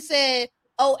totally said,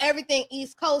 "Oh, everything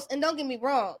East Coast." And don't get me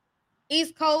wrong,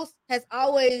 East Coast has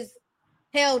always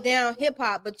held down hip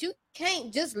hop, but you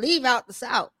can't just leave out the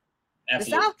South. The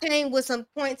Absolutely. South came with some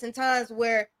points and times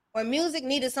where when music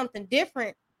needed something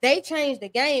different, they changed the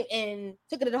game and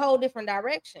took it in a whole different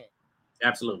direction.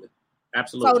 Absolutely. So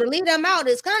Absolutely. to leave them out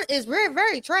is very,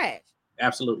 very trash.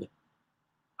 Absolutely.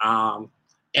 And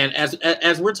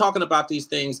as we're talking about these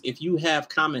things, if you have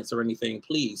comments or anything,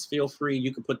 please feel free.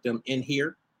 You can put them in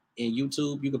here in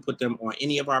YouTube. You can put them on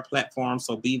any of our platforms.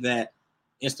 So be that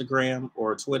Instagram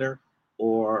or Twitter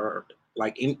or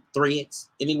like in Threads,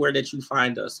 anywhere that you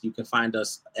find us, you can find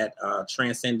us at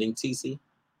Transcending TC.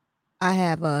 I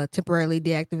have temporarily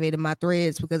deactivated my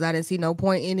Threads because I didn't see no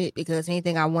point in it, because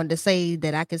anything I wanted to say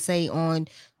that I could say on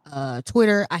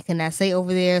Twitter, I cannot say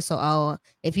over there. So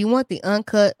if you want the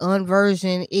uncut,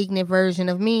 unversion, ignorant version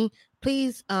of me,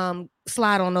 please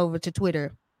slide on over to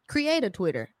Twitter. Create a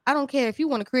Twitter. I don't care if you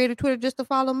want to create a Twitter just to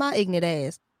follow my ignorant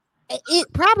ass.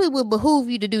 It probably would behoove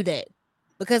you to do that,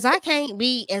 because I can't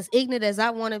be as ignorant as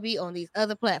I want to be on these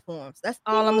other platforms. That's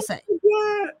all I'm gonna say.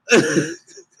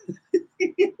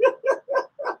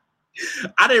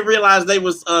 I didn't realize they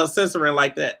was censoring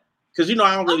like that, because I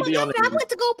don't really be on God, it. I went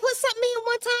to go put something in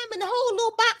one time, and the whole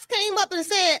little box came up and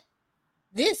said,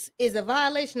 "This is a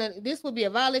violation of. This would be a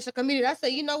violation of community." I said,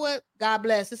 "You know what? God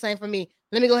bless. This ain't for me.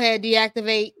 Let me go ahead and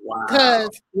deactivate, because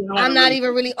I'm not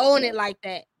even really owning it like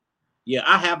that." Yeah,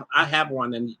 I have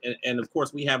one, and of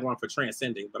course we have one for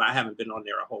Transcending, but I haven't been on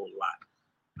there a whole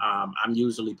lot. I'm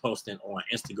usually posting on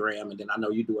Instagram, and then I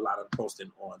know you do a lot of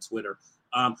posting on Twitter.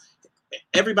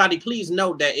 Everybody, please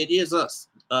know that it is us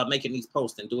making these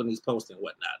posts and doing these posts and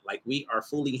whatnot. Like, we are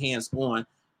fully hands-on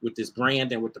with this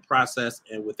brand and with the process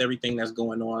and with everything that's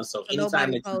going on. So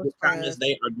anytime that you get comments,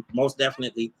 they are most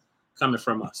definitely coming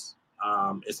from us.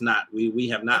 It's not, we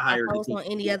have not hired post on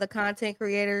any other content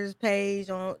creators page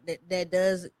on that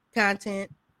does content.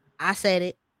 I said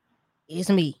it. It's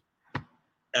me.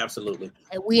 Absolutely.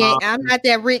 I'm not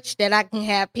that rich that I can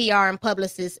have PR and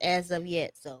publicists as of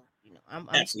yet. So I'm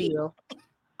still.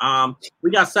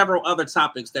 We got several other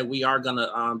topics that we are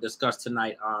gonna discuss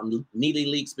tonight. Neely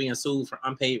Leaks being sued for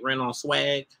unpaid rent on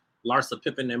Swag, Larsa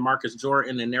Pippen and Marcus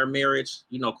Jordan and their marriage.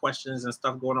 Questions and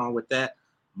stuff going on with that.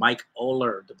 Mike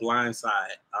Oler, The Blind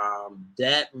Side.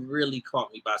 That really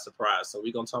caught me by surprise. So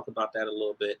we're gonna talk about that a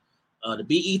little bit. The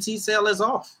BET sale is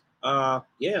off.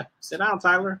 Yeah, sit down,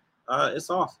 Tyler. It's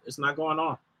off. It's not going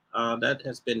on. That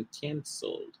has been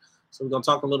canceled. So we're gonna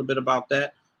talk a little bit about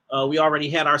that. We already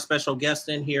had our special guest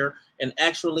in here, and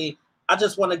actually, I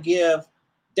just want to give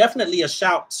definitely a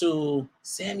shout to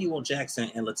Samuel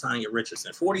Jackson and Latanya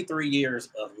Richardson. 43 years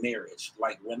of marriage.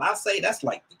 Like when I say that's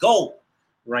like the goal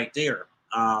right there.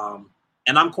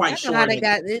 And I'm quite sure how they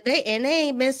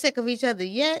ain't been sick of each other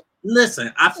yet.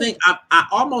 Listen, I think I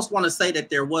almost want to say that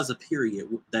there was a period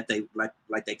that they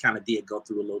like they kind of did go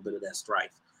through a little bit of that strife,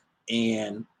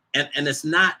 and it's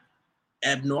not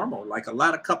abnormal. Like a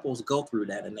lot of couples go through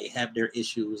that and they have their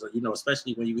issues, you know,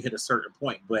 especially when you hit a certain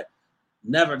point. But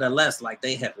nevertheless, like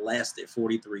they have lasted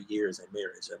 43 years in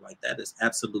marriage, and like that is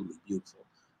absolutely beautiful.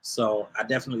 So I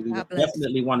definitely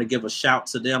want to give a shout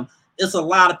to them. It's a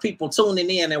lot of people tuning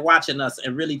in and watching us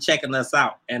and really checking us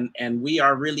out, and we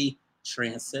are really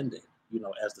transcendent, you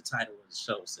know, as the title of the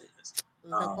show says,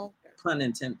 pun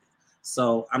intended.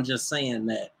 So I'm just saying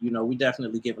that, you know, we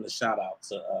definitely giving a shout out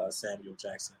to Samuel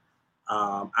Jackson.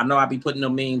 I know I be putting no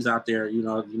memes out there, you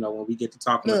know, when we get to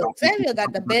talking about Samuel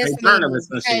got the best memes,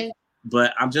 okay?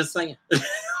 But I'm just saying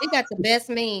he got the best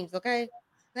memes, okay?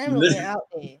 Samuel been out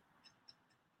there.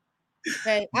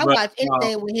 Okay, I watch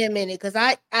anything with him in it because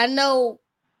I know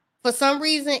for some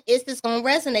reason it's just gonna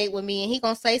resonate with me, and he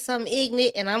gonna say something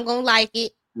ignorant, and I'm gonna like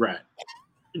it. Right.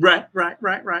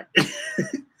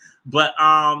 But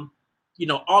you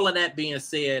know, all of that being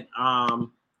said,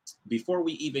 before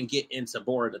we even get into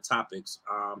more of the topics,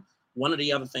 one of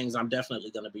the other things I'm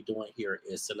definitely going to be doing here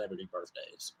is celebrity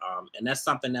birthdays, and that's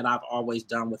something that I've always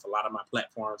done with a lot of my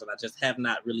platforms, and I just have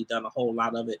not really done a whole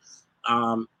lot of it.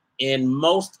 In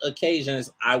most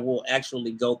occasions, I will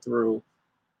actually go through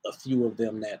a few of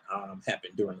them that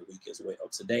happened during the week as well.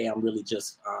 Today, I'm really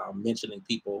just mentioning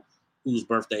people whose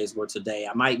birthdays were today.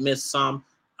 I might miss some.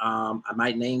 I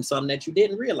might name some that you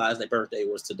didn't realize their birthday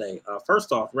was today.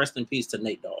 First off, rest in peace to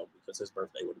Nate Dogg, because his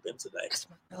birthday would have been today. That's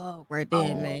my dog right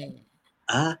there, man.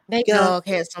 Nate Dogg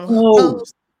has some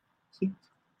hoes.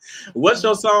 What's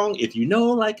your song? If you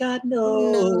know like I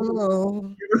know.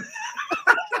 No.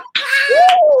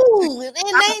 Ooh, and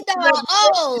Nate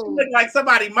Dogg, look like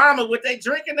somebody mama with they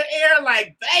drink in the air,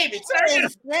 like, baby, turn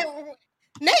it.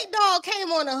 Nate Dogg came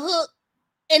on a hook,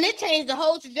 and it changed the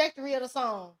whole trajectory of the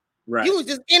song. Right. You was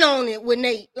just in on it with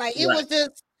Nate. Like, it was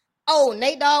just,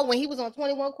 Nate Dogg, when he was on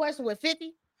 21 Questions with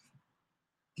 50.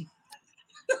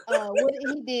 What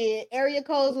he did, area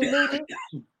codes with Luda.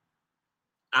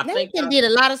 Nate did a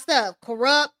lot of stuff.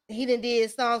 Corrupt, he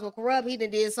did songs with Corrupt. He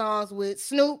did songs with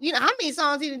Snoop. You know how many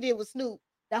songs he did with Snoop?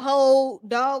 The whole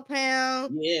Dog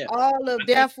Pound, all of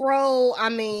Death Row. I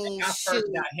mean, I first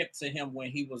got hip to him when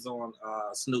he was on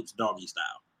Snoop's Doggy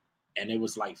Style, and it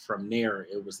was like from there,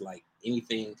 it was like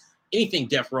anything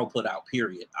Death Row put out,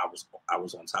 period, I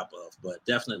was on top of. But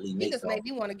definitely, Nate just made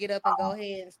me want to get up and go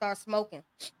ahead and start smoking.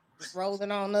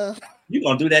 Rolling on up. You're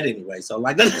gonna do that anyway, so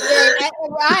like that.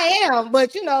 I am,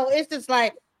 but you know, it's just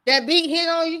like that beat hit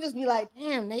on you, just be like,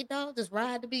 damn, Nate Dogg just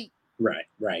ride the beat. Right.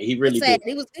 He really did.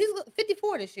 He's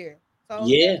 54 this year. So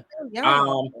yeah.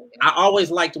 I always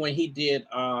liked when he did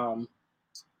what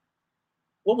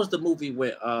was the movie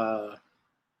with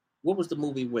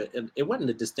it wasn't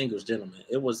The Distinguished Gentleman.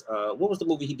 It was what was the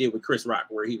movie he did with Chris Rock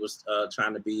where he was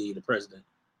trying to be the president?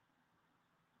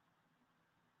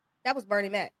 That was Bernie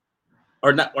Mac.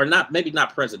 Or not, maybe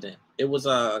not president. It was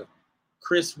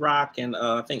Chris Rock and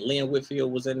I think Lynn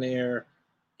Whitfield was in there.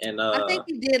 And I think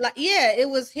he did it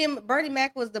was him. Bernie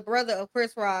Mac was the brother of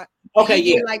Chris Rock. Okay,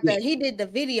 he did the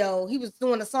video. He was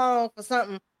doing a song for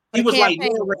something. He was like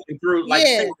narrating through, like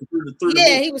singing through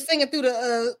the he was singing through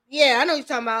the I know what you're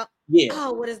talking about. Yeah.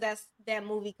 Oh, what is that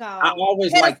movie called? I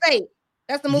always Head of State.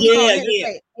 That's the movie called Head of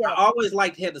State. Yeah. I always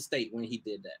liked Head of State when he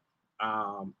did that.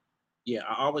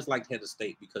 I always liked Head of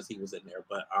State because he was in there.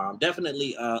 But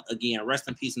definitely, again, rest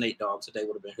in peace, Nate Dogg. Today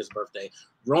would have been his birthday.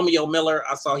 Romeo Miller,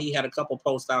 I saw he had a couple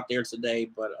posts out there today,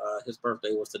 but his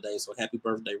birthday was today. So happy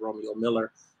birthday, Romeo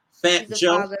Miller. Fat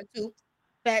Joe.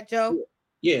 Fat Joe.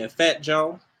 Yeah, Fat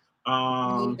Joe.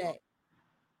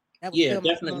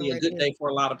 Definitely a good day for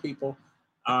a lot of people.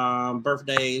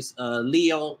 Birthdays.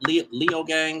 Leo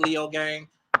gang.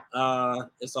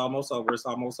 It's almost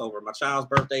over. My child's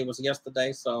birthday was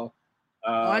yesterday, so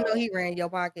I know he ran your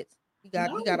pockets. He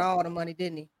got all the money,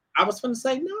 didn't he? I was gonna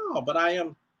say no, but I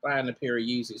am buying a pair of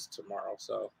Yeezys tomorrow,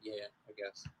 so yeah, I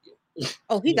guess. Yeah.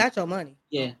 Oh, he got your money.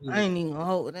 Yeah, I ain't even gonna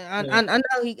hold it.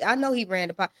 I know he ran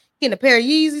the pocket. Getting a pair of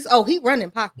Yeezys. Oh, he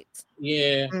running pockets.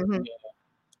 Yeah. Mm-hmm. Yeah.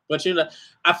 But you know,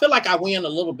 I feel like I win a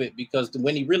little bit because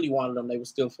when he really wanted them, they were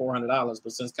still $400.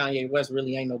 But since Kanye West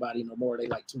really ain't nobody no more, they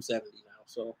like $270 now.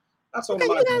 So that's all. You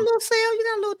got a little sale. You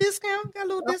got a little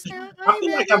discount. I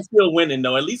feel like I'm still winning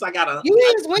though. At least I got a. You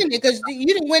is winning because you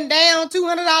didn't win down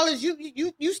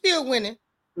 $200. You still winning.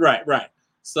 Right.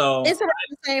 So it's around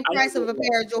the same price of a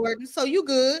pair of Jordans. So you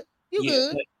good. You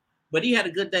good. But he had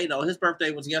a good day though. His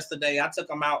birthday was yesterday. I took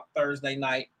him out Thursday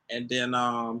night, and then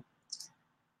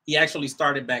he actually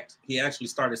started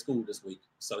school this week.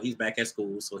 So he's back at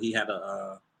school. So he had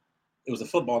it was a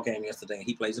football game yesterday, and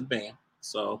he plays in band.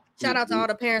 So shout out to all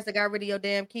the parents that got rid of your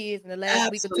damn kids in the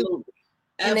last week or two.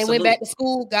 And Absolutely. they went back to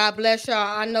school. God bless y'all.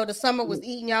 I know the summer was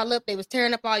eating y'all up. They was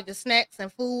tearing up all your snacks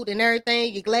and food and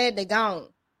everything. You're glad they gone.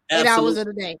 8 hours of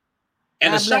the day.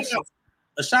 And a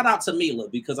shout out to Mila,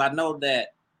 because I know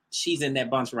that she's in that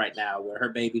bunch right now where her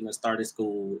baby done started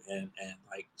school, and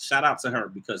like shout out to her,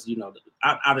 because you know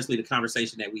obviously the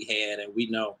conversation that we had, and we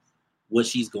know what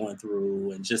she's going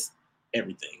through and just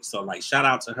everything. So like shout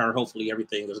out to her. Hopefully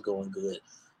everything is going good.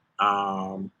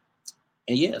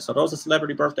 And yeah, so those are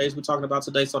celebrity birthdays we're talking about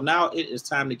today. So now it is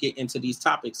time to get into these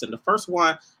topics. And the first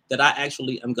one that I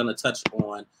actually am going to touch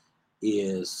on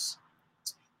is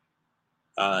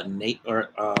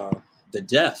the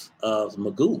death of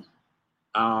Magoo.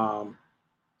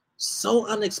 So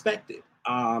unexpected.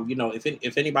 You know,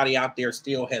 if anybody out there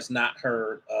still has not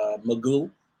heard Magoo,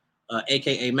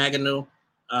 aka Magoo,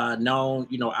 known,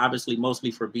 you know, obviously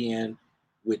mostly for being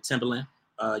with Timbaland,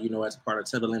 you know, as a part of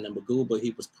Timbaland and Magoo, but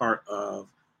he was part of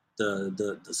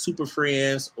the Super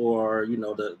Friends, or you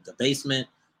know, the Basement.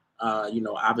 You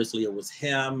know, obviously it was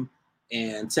him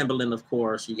and Timbaland, of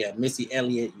course. You had Missy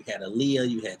Elliott, you had Aaliyah,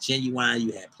 you had Genuine,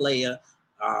 you had Playa.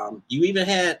 You even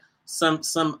had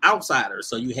some outsiders.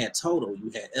 So you had Toto,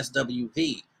 you had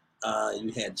SWV,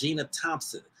 you had Gina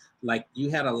Thompson. Like you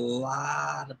had a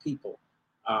lot of people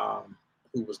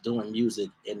who was doing music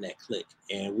in that clique.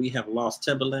 And we have lost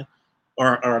Timbaland,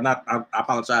 or not, I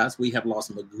apologize, we have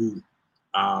lost Magoo.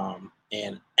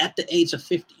 And at the age of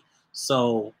 50.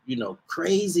 So, you know,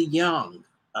 crazy young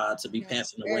to be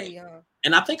passing away. Young.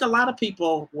 And I think a lot of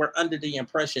people were under the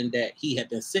impression that he had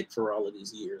been sick for all of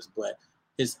these years, but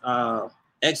his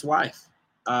ex-wife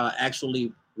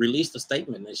actually released a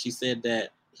statement, and she said that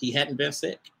he hadn't been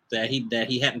sick, that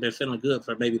he hadn't been feeling good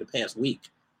for maybe the past week,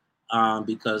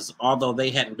 because although they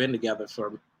hadn't been together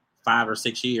for 5 or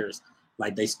 6 years,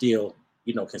 like they still,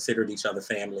 you know, considered each other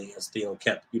family and still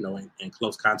kept, you know, in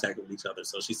close contact with each other.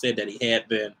 So she said that he had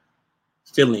been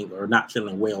feeling or not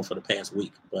feeling well for the past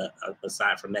week, but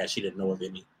aside from that, she didn't know of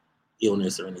any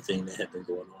illness or anything that had been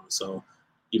going on. So,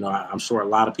 you know, I'm sure a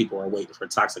lot of people are waiting for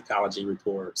toxicology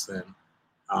reports and,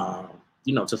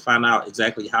 you know, to find out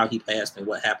exactly how he passed and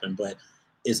what happened. But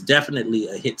it's definitely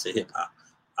a hit to hip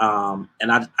hop.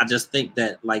 And I just think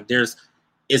that like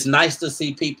it's nice to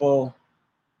see people.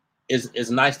 It's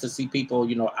nice to see people,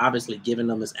 you know, obviously giving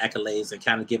them his accolades and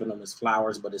kind of giving them his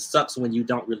flowers, but it sucks when you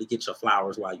don't really get your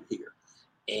flowers while you're here.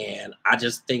 And I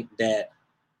just think that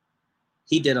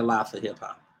he did a lot for hip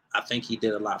hop. I think he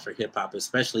did a lot for hip hop,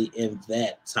 especially in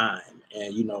that time.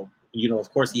 And you know,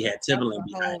 of course, he had Timbaland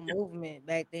behind him. Movement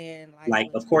back then, like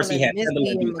of course, he had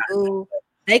Timbaland behind him.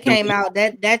 They came out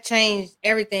that changed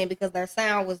everything because their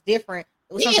sound was different.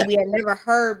 It was something we had never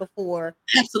heard before.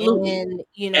 Absolutely. And,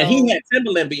 you know, and he had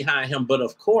Timbaland behind him, but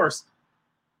of course,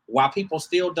 while people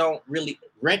still don't really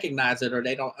recognize it or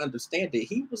they don't understand it,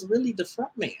 he was really the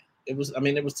front man. It was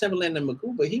Timbaland and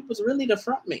Magoo, but he was really the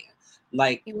front man.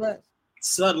 Like he was.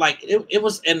 So like it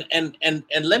was, and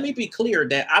let me be clear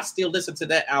that I still listen to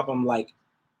that album like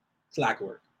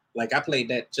clockwork. Like I played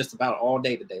that just about all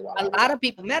day today. A lot of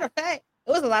people, matter of fact,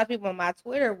 it was a lot of people on my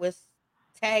Twitter was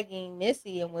tagging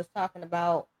Missy and was talking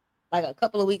about, like, a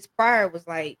couple of weeks prior was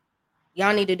like,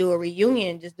 y'all need to do a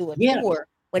reunion, just do a tour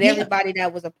with everybody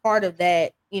that was a part of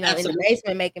that, you know, Absolutely. In the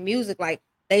basement making music. Like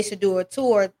they should do a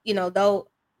tour, you know, though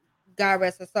God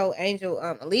rest her soul, Angel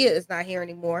Aaliyah is not here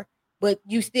anymore, but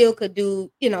you still could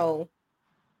do, you know,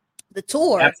 the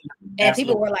tour. Absolutely. And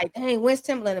people were like, dang, when's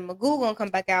Timbaland and Magoo gonna come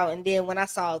back out? And then when I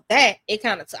saw that, it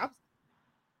kind of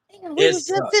we was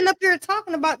just sitting up here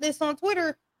talking about this on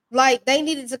Twitter. Like they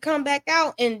needed to come back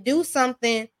out and do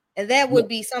something, and that would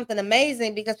be something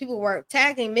amazing because people were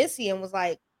tagging Missy and was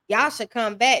like, y'all should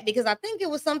come back, because I think it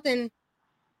was something,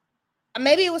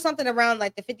 maybe it was something around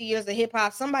like the 50 years of hip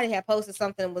hop. Somebody had posted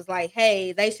something and was like,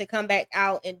 hey, they should come back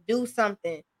out and do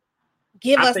something,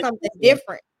 give us something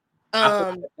different.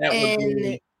 And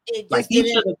it just like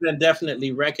he should have been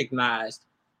definitely recognized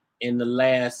in the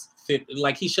last 50,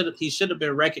 like he should have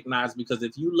been recognized, because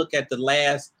if you look at the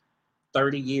last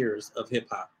 30 years of hip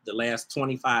hop, the last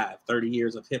 25, 30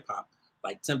 years of hip hop,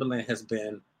 like Timbaland has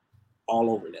been all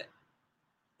over that.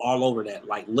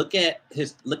 Like look at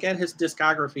his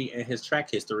discography and his track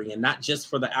history, and not just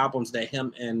for the albums that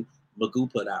him and Magoo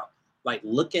put out. Like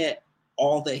look at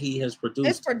all that he has produced.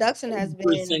 His production has been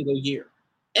every single year,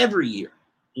 every year.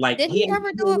 Like, did he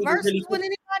ever do a versus with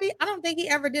anybody? I don't think he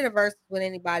ever did a versus with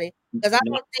anybody because I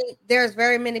don't think there's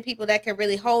very many people that can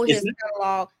really hold his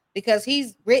catalog because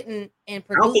he's written and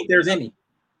produced. I don't think there's any.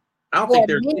 I don't think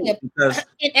there's any because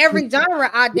in every genre,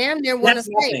 I damn near want to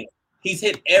say he's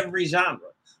hit every genre.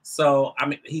 So I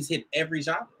mean, he's hit every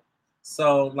genre.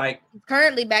 So like, he's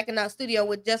currently back in our studio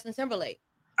with Justin Timberlake.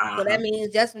 So that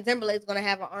means Justin Timberlake's gonna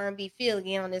have an R&B feel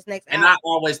again on this next album. And I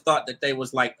always thought that they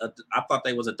was like I thought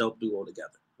they was a dope duo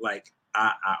together. Like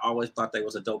I always thought they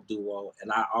was a dope duo,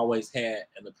 and I always had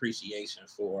an appreciation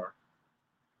for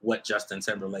what Justin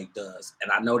Timberlake does.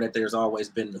 And I know that there's always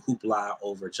been the hoopla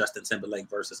over Justin Timberlake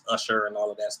versus Usher and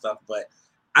all of that stuff, but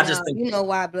I just think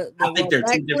why. I think they're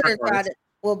two different artists.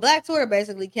 Black Twitter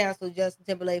basically canceled Justin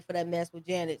Timberlake for that mess with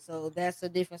Janet, so that's a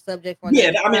different subject. I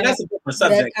mean that's a different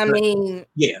subject. I mean,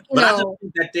 but I just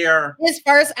think that they're his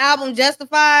first album,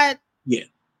 Justified. Yeah,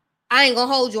 I ain't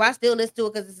gonna hold you. I still listen to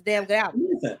it because it's a damn good album.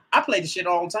 Listen, I play the shit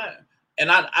all the time,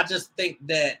 and I just think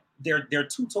that they're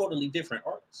two totally different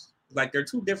artists. Like they're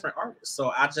two different artists.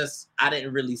 So I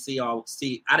didn't see all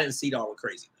the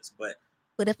craziness, but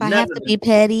if I have to be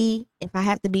petty,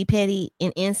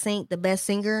 in NSYNC, the best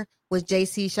singer was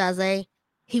JC Chasez.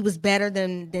 He was better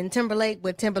than Timberlake,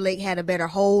 but Timberlake had a better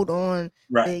hold on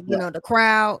the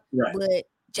crowd. Right. But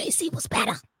JC was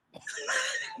better.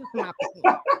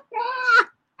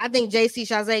 I think JC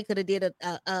Chasez could have did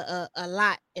a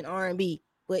lot in R&B,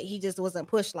 but he just wasn't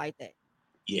pushed like that.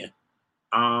 Yeah.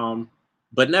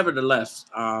 But nevertheless,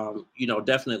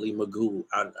 definitely Magoo.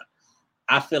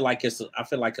 I feel like it's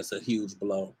a huge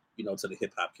blow, to the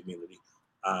hip hop community.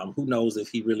 Who knows if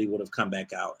he really would have come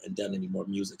back out and done any more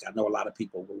music? I know a lot of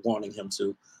people were wanting him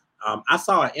to. I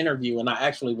saw an interview, and I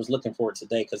actually was looking for it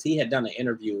today because he had done an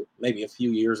interview maybe a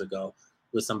few years ago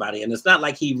with somebody, and it's not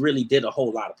like he really did a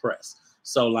whole lot of press.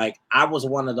 So like I was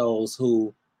one of those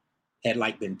who had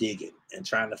like been digging and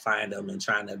trying to find him and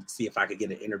trying to see if I could get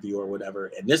an interview or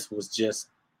whatever. And this was just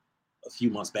a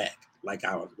few months back.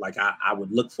 I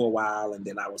would look for a while and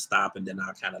then I would stop and then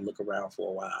I'll kind of look around for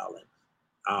a while.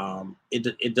 And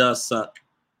it does suck.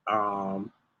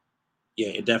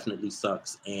 It definitely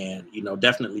sucks. And,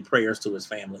 definitely prayers to his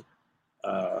family.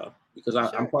 Because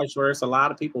I'm quite sure it's a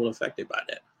lot of people affected by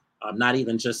that. Not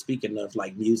even just speaking of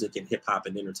like music and hip hop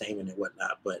and entertainment and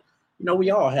whatnot, but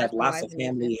we all have lots of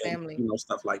family and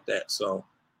stuff like that. So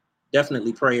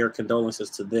definitely condolences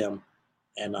to them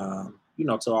and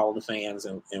to all the fans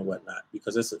and whatnot,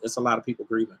 because it's a lot of people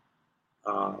grieving.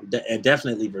 And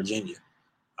definitely Virginia.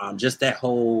 Just that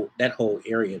whole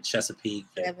area, Chesapeake,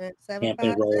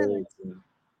 Hampton Roads,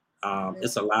 and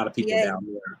it's a lot of people down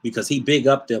there because he big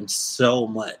up them so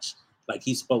much. Like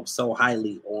he spoke so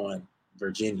highly on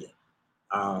Virginia.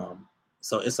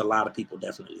 So it's a lot of people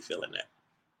definitely feeling that.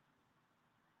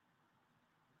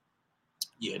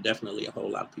 Yeah, definitely a whole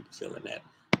lot of people feeling that.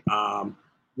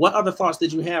 What other thoughts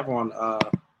did you have on,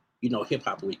 Hip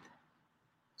Hop Week?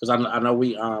 Because I know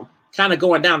we kind of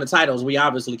going down the titles. We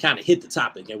obviously kind of hit the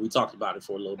topic and we talked about it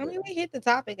for a little bit. I mean, we hit the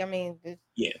topic. I mean,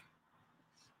 yeah.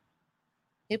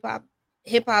 Hip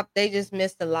hop, they just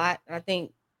missed a lot. I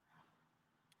think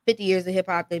 50 years of hip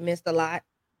hop, they missed a lot.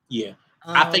 Yeah.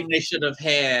 I think they should have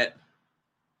had,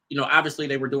 obviously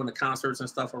they were doing the concerts and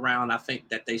stuff around. I think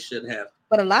that they should have.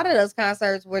 But a lot of those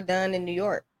concerts were done in New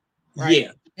York. Right?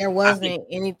 Yeah. There wasn't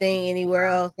anything anywhere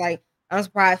else. Like, I'm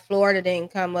surprised Florida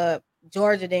didn't come up.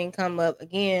 Georgia didn't come up.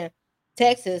 Again,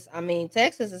 Texas. I mean,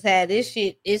 Texas has had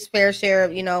its fair share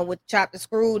of, with Chopped and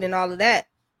Screwed and all of that.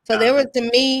 So there was, to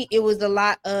me, it was a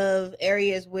lot of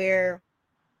areas where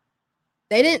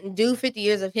they didn't do 50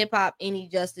 years of hip hop any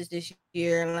justice this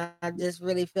year. And I just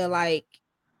really feel like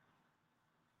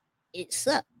it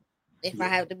sucked. If I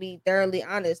have to be thoroughly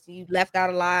honest, you left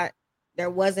out a lot. There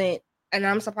wasn't, and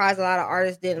I'm surprised a lot of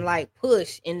artists didn't like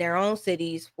push in their own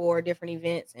cities for different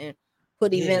events and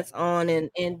put events on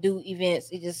and do events.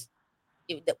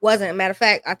 It wasn't. A matter of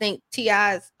fact, I think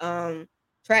T.I.'s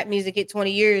trap music hit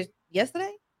 20 years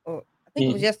yesterday, or I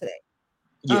think it was yesterday.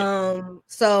 Yeah.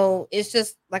 So it's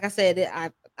just like I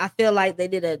said, I feel like they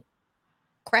did a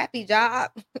crappy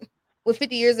job with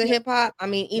 50 years of hip hop. I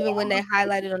mean, even when they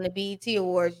highlighted on the BET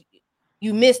Awards,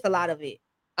 you missed a lot of it.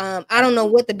 I don't know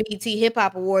what the BET Hip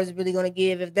Hop Awards is really going to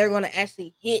give, if they're going to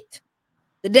actually hit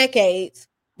the decades,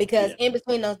 because in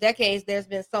between those decades, there's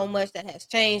been so much that has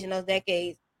changed in those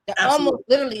decades. They're almost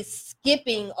literally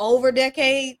skipping over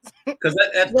decades because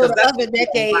other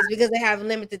decades because they have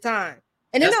limited time.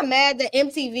 And then I'm mad that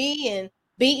MTV and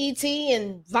BET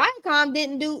and Viacom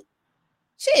didn't do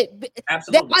shit.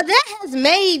 Absolutely. That has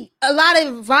made a lot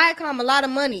of Viacom a lot of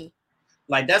money.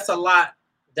 Like that's a lot.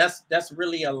 That's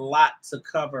really a lot to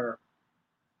cover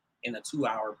in a 2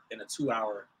 hour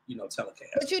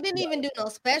telecast. But you didn't even do no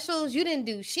specials. You didn't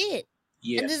do shit.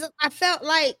 Yeah, I felt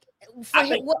like with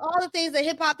all the things that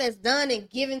hip hop has done and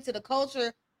given to the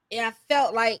culture, and I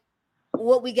felt like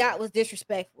what we got was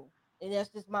disrespectful, and that's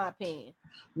just my opinion.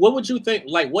 What would you think?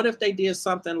 Like, what if they did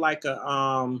something like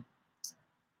a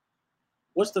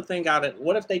what's the thing out of?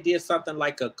 What if they did something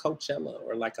like a Coachella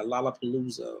or like a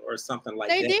Lollapalooza or something like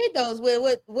that? They did those.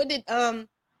 What did R.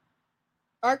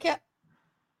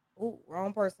 Ooh,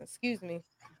 wrong person. Excuse me.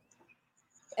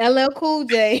 LL Cool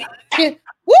J.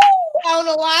 Woo! I don't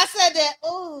know why I said that.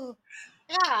 Ooh,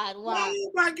 God, wow.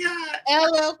 Oh my God.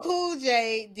 LL Cool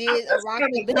J did a Rock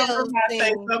the Bells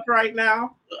thing up right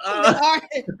now.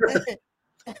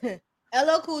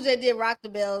 LL Cool J did Rock the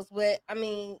Bells, but I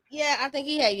mean, yeah, I think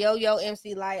he had Yo-Yo,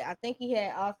 MC Lyte. I think he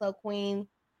had also Queen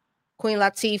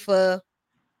Latifah.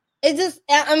 It just,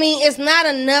 I mean, it's not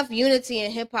enough unity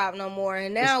in hip hop no more.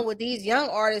 And now with these young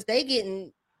artists, they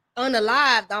getting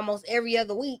unalived almost every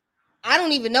other week. I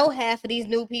don't even know half of these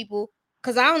new people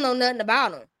because I don't know nothing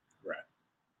about them. Right.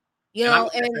 You know,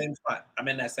 I'm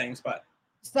in that same spot.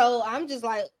 So I'm just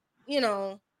like, you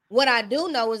know, what I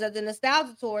do know is that the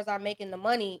nostalgia tours are making the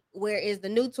money, whereas the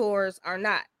new tours are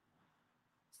not.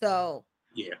 So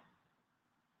yeah,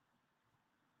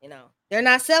 you know, they're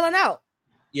not selling out.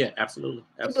 Yeah, absolutely.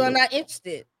 People are not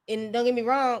interested. And don't get me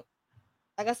wrong,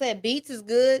 like I said, Beats is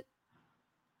good.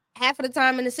 Half of the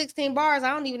time in the 16 bars,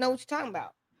 I don't even know what you're talking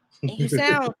about. And you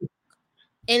sound,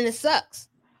 and it sucks.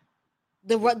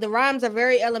 The rhymes are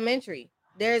very elementary.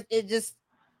 It just,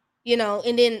 you know,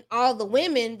 and then all the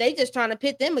women, they just trying to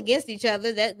pit them against each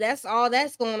other. That's all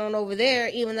that's going on over there.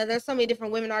 Even though there's so many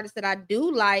different women artists that I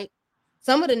do like,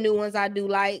 some of the new ones I do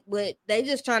like, but they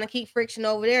just trying to keep friction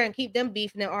over there and keep them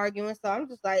beefing and arguing. So I'm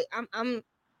just like, I'm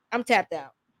tapped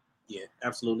out. Yeah,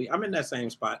 absolutely. I'm in that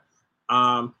same spot.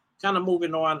 Kind of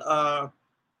moving on.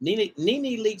 Nene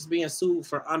Leakes being sued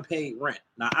for unpaid rent.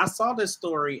 Now I saw this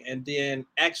story, and then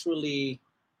actually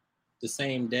the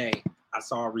same day I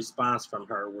saw a response from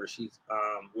her where she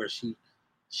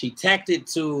tacked it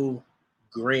to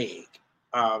Greg.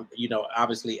 You know,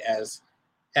 obviously as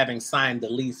having signed the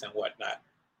lease and whatnot.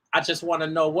 I just want to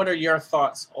know, what are your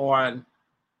thoughts on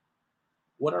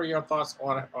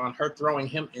her throwing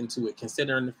him into it,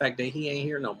 considering the fact that he ain't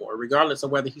here no more, regardless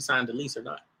of whether he signed the lease or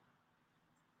not?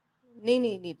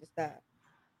 Nene need to stop.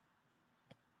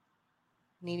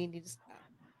 Nene need to stop.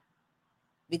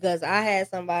 Because I had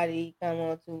somebody come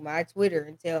onto my Twitter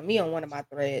and tell me on one of my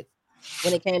threads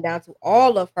when it came down to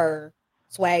all of her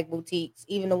swag boutiques,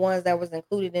 even the ones that was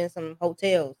included in some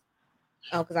hotels.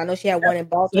 Because I know she had one in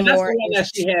Baltimore. So that's the one that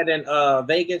she had in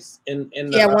Vegas.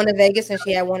 She had one in Vegas and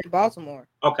she had one in Baltimore.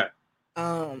 Okay.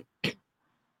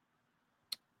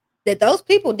 That those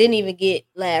people didn't even get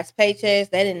last paychecks.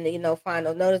 They didn't, you know,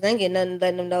 final notice. They didn't get nothing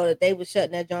letting them know that they was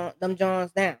shutting them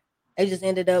Johns down. They just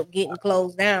ended up getting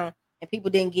closed down, and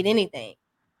people didn't get anything.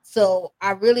 So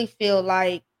I really feel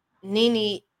like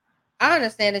Nene, I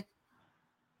understand it.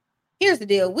 Here's the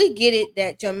deal. We get it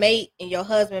that your mate and your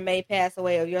husband may pass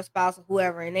away, or your spouse or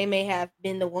whoever, and they may have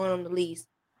been the one on the lease.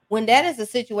 When that is a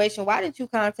situation, why didn't you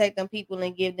contact them people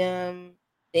and give them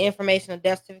the information of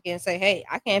death certificate and say, hey,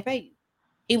 I can't pay you?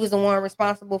 He was the one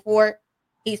responsible for it.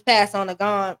 He's passed on and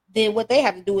gone. Then what they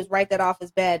have to do is write that off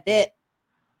as bad debt.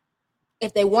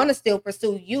 If they want to still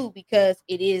pursue you, because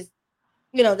it is,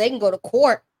 you know, they can go to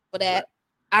court for that. Right.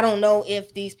 I don't know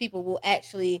if these people will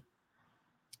actually,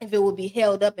 if it will be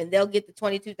held up and they'll get the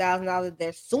 $22,000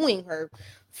 they're suing her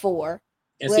for.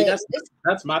 And but see,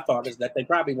 that's my thought, is that they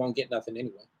probably won't get nothing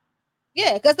anyway.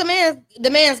 Yeah, because the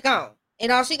man's gone. And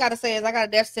all she got to say is, I got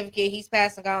a death certificate. He's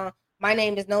passed and gone. My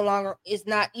name is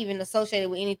not even associated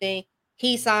with anything.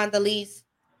 He signed the lease.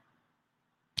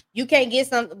 You can't get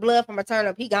some blood from a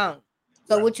turnip. He gone.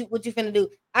 So right. what you finna do?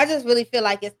 I just really feel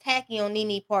like it's tacky on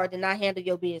Nene's part to not handle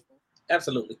your business.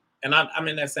 Absolutely. And I'm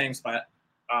in that same spot.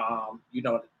 You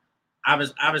know,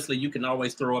 obviously you can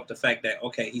always throw up the fact that,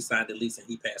 okay, he signed the lease and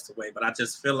he passed away. But I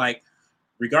just feel like,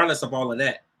 regardless of all of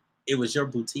that, it was your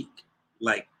boutique.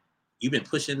 Like, you've been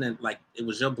pushing, and like, it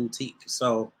was your boutique.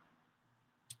 So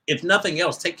if nothing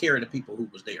else, take care of the people who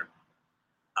was there.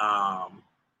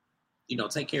 You know,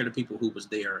 take care of the people who was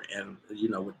there, and you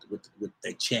know, with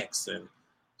their checks and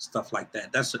stuff like that.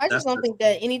 I just don't think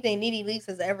that anything Nene Leakes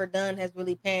has ever done has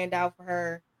really panned out for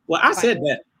her. Well, I said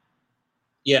that.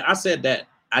 Yeah, I said that.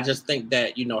 I just think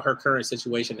that, you know, her current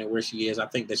situation and where she is, I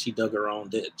think that she dug her own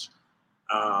ditch.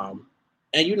 And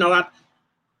you know, I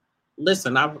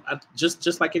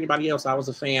just like anybody else, I was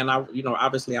a fan. You know,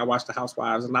 obviously I watched the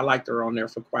Housewives, and I liked her on there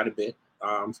for quite a bit,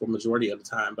 for majority of the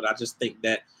time. But I just think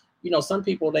that some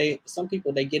people they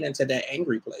get into that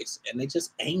angry place and they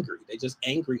just angry. They just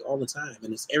angry all the time,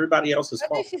 and it's everybody else's I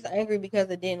think fault. she's angry because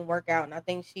it didn't work out, and I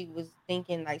think she was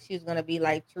thinking like she was gonna be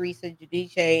like Teresa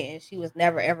Giudice, and she was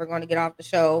never ever going to get off the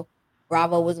show.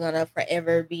 Bravo was gonna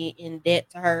forever be in debt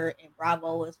to her, and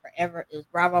Bravo was forever. It was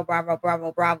Bravo, Bravo,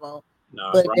 Bravo, Bravo. No,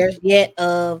 But bro. there's yet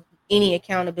of any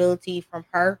accountability from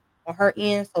her on her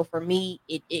end. So for me,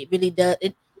 it really does.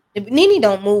 Nene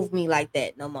don't move me like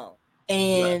that no more.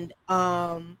 And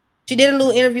she did a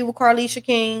little interview with Carlisha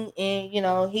King,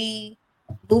 and he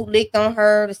bootlicked on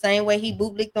her the same way he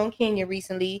bootlicked on Kenya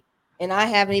recently. And I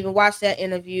haven't even watched that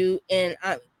interview. And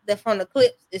from the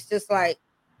clips, it's just like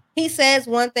he says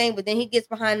one thing, but then he gets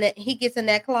behind that, he gets in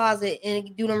that closet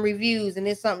and do them reviews, and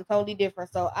it's something totally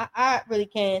different. So I really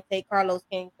can't take Carlos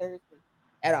King seriously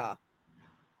at all.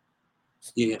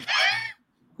 Yeah.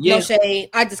 No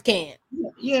shade. I just can't.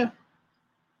 Yeah.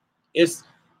 That's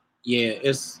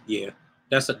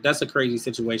a crazy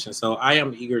situation. So I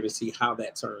am eager to see how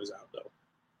that turns out, though.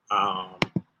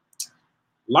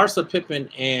 Larsa Pippen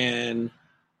and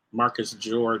Marcus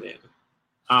Jordan.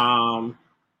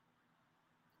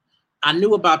 I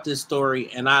knew about this story,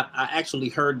 and I actually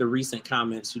heard the recent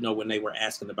comments, when they were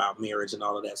asking about marriage and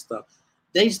all of that stuff.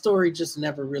 Their story just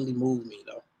never really moved me,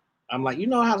 though. I'm like,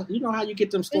 how you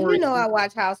get them stories. I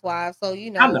watch Housewives, so I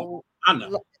know.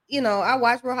 I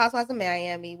watch Real Housewives of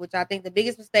Miami, which I think the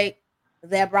biggest mistake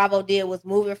that Bravo did was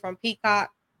moving from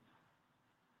Peacock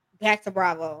back to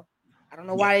Bravo. I don't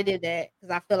know why they did that,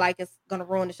 because I feel like it's gonna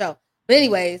ruin the show. But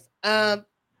anyways, I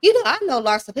know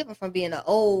Larsa Pippen from being an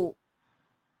old,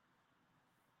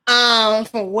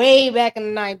 from way back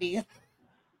in the 90s.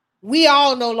 We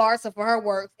all know Larsa for her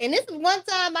work. And this is one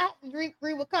time I agree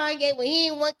with Kanye when he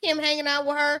didn't want Kim hanging out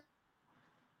with her.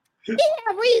 He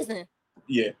had a reason.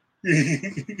 Yeah.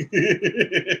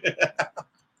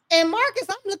 And Marcus,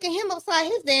 I'm looking him upside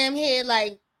his damn head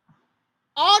like,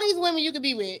 all these women you could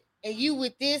be with, and you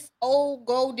with this old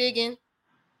gold digging.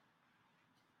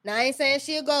 Now, I ain't saying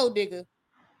she a gold digger,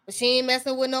 but she ain't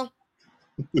messing with no.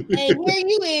 And here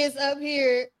you is up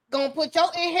here gonna put your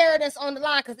inheritance on the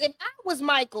line. Because if I was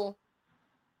Michael,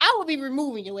 I would be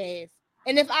removing your ass.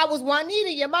 And if I was Juanita,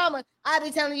 your mama, I'd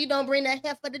be telling you don't bring that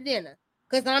heifer to dinner.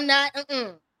 Because I'm not,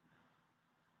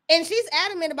 And she's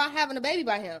adamant about having a baby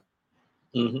by him.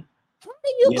 Mm-hmm. How do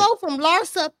you go from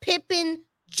Larsa Pippen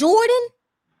Jordan?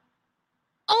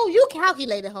 Oh, you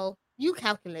calculated, ho. You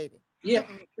calculated. Yeah,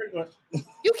 pretty much.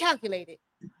 You calculated.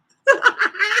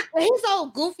 His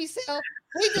old goofy self.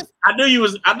 I knew you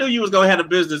was gonna have a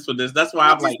business for this. That's why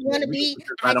I'm like,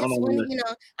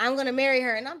 I'm gonna marry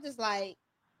her, and I'm just like,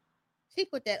 she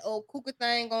put that old cougar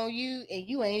thing on you, and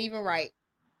you ain't even right.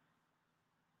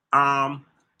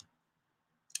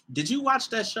 Did you watch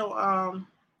that show?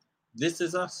 This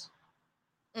Is Us.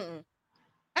 I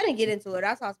didn't get into it.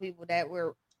 I saw people that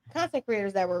were content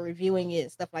creators that were reviewing it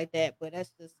and stuff like that, but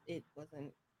that's just, it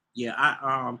wasn't. Yeah,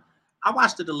 I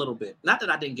watched it a little bit. Not that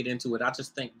I didn't get into it. I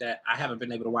just think that I haven't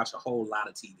been able to watch a whole lot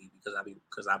of TV because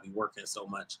I be working so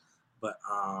much. But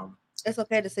it's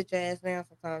okay to sit your ass down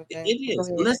sometimes. It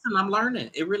is. Listen, I'm learning.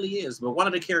 It really is. But one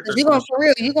of the characters, you're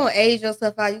gonna age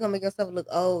yourself out. You're gonna make yourself look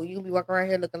old. You gonna be walking around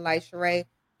here looking like Sheree,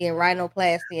 getting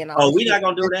rhinoplasty and all. Oh, we're not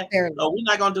gonna do that. Oh, we're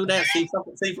not gonna do that. See,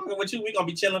 fucking with you, we're gonna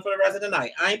be chilling for the rest of the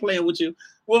night. I ain't playing with you.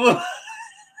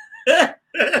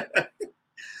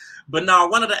 But no,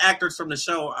 one of the actors from the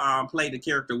show played the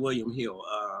character William Hill.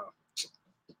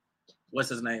 What's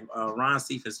his name? Ron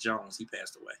Cephas Jones. He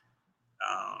passed away.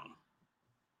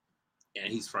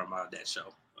 And he's from that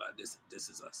show. This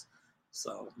Is Us.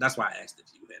 So that's why I asked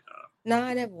if you had. No,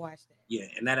 I never watched that. Yeah,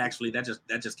 and that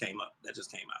just came up. That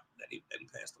just came out that he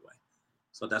passed away.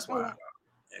 So that's why I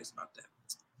asked about that.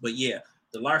 But yeah,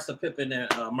 the Larsa Pippen and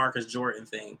Marcus Jordan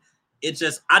thing. It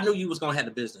just, I knew you was gonna have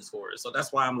the business for it, so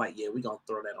that's why I'm like, yeah, we're gonna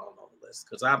throw that on the list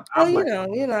because I hate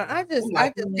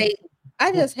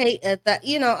that.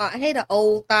 I hate an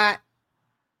old thought,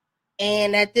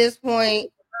 and at this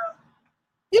point,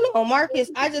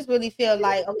 Marcus, I just really feel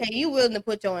like, okay, you willing to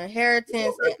put your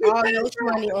inheritance and all your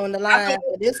money on the line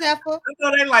for this heifer?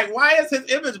 So they like, why is his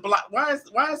image blocked? Why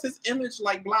is his image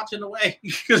like blotching away?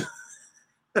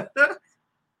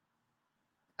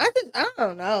 I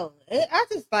don't know. I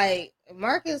just like,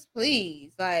 Marcus,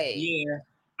 please, like. Yeah,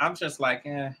 I'm just like,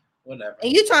 whatever.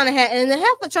 And you trying to have, and the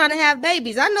heifer trying to have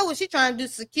babies. I know what she's trying to do,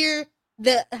 secure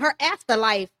her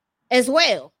afterlife as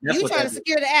well. You trying to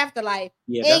secure the afterlife,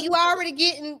 and you already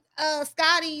getting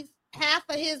Scotty's half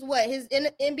of his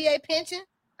NBA pension.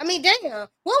 I mean, damn,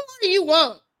 what more do you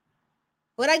want?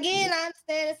 But again, I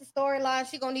understand it's a storyline.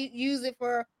 She's gonna use it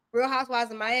for Real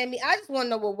Housewives of Miami. I just want to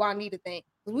know what Juanita think.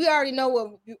 We already know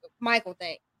what Michael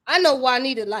think. I know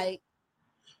Juanita like.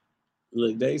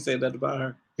 Look, they ain't said that about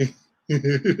her.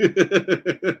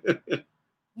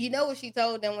 You know what she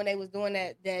told them when they was doing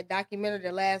that documentary,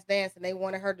 The Last Dance, and they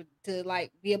wanted her to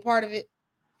like be a part of it?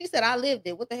 She said, I lived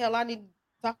it. What the hell I need to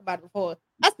talk about it before?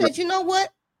 I said, you know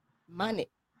what? Money.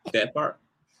 That part.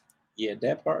 Yeah,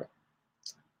 that part.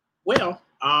 Well,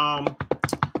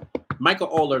 Michael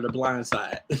Oher, The Blind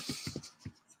Side.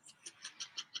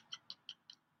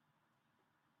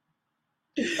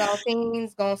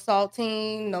 Saltine's gonna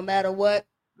saltine no matter what.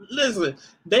 Listen,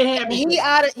 they had he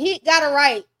got it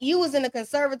right. You was in a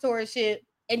conservatorship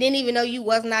and didn't even know you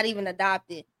was not even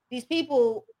adopted. These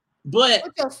people, but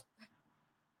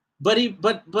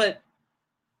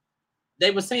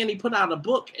they were saying he put out a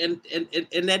book and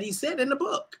that he said in the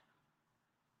book.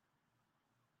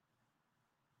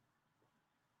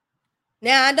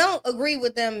 Now I don't agree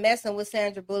with them messing with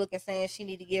Sandra Bullock and saying she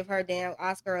need to give her damn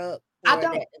Oscar up. I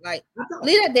don't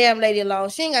leave that damn lady alone.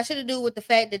 She ain't got shit to do with the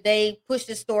fact that they pushed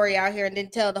the story out here and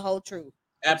didn't tell the whole truth.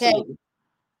 Absolutely. Okay?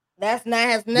 That's not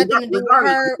has nothing to do with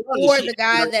her or the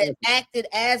guy that acted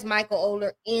as Michael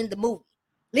Oher in the movie.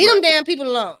 Leave them damn people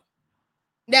alone.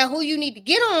 Now, who you need to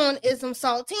get on is some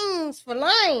saltines for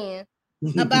lying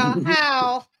about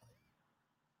how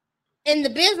in the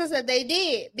business that they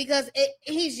did, because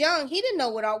he's young. He didn't know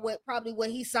what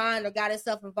he signed or got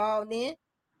himself involved in.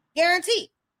 Guaranteed.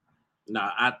 No,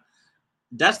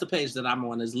 that's the page that I'm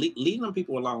on, is leave them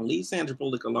people alone. Leave Sandra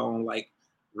Bullock alone. Like,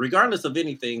 regardless of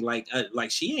anything, like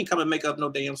she ain't come and make up no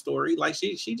damn story. Like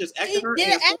she just acted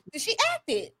she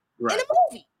acted in a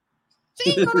movie. She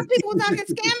ain't know people was out here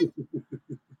scamming.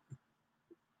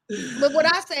 But what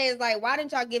I say is, like, why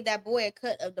didn't y'all give that boy a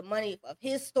cut of the money of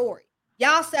his story?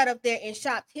 Y'all sat up there and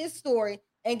shopped his story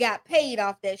and got paid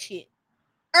off that shit.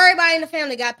 Everybody in the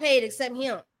family got paid except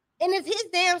him. And it's his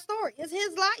damn story. It's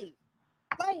his life.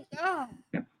 Like,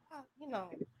 you know.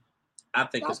 I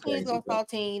think it's crazy. On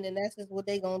saltine, and that's just what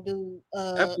they gonna do.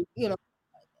 You know,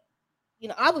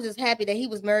 I was just happy that he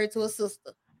was married to a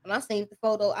sister. When I seen the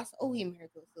photo, I said, "Oh, he married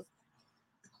to a sister."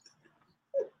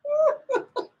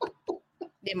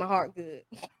 Did my heart good.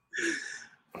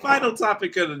 Final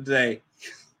topic of the day.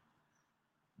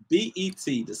 BET,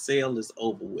 the sale is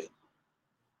over with.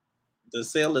 The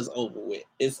sale is over with.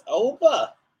 It's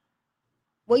over.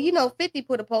 Well, you know, 50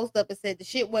 put a post up and said the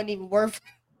shit wasn't even worth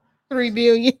 $3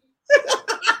 billion.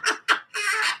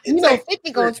 You know,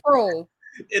 50 gonna troll.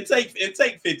 It take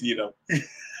 50, you know.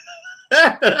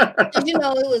 You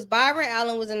know, it was Byron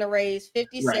Allen was in the race,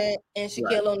 50 Cent and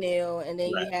Shaquille O'Neal, and then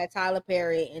you had Tyler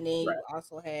Perry, and then you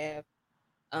also have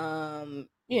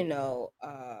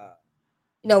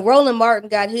Roland Martin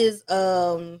got his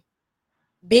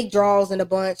big draws in a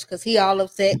bunch because he all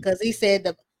upset because he said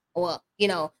it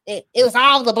was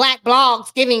all the black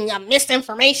blogs giving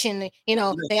misinformation. You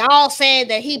know, they all said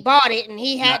that he bought it and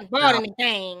he hadn't bought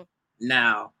anything.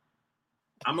 Now,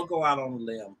 I'm gonna go out on a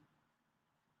limb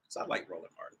because I like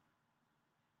Roland Martin.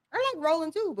 I like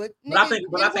Roland too, but I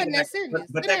think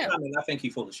that comment, I think he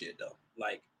full of shit though.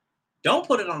 Like, don't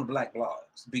put it on the black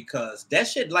blogs because that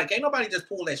shit, like, ain't nobody just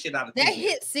pull that shit out of that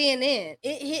hit CNN.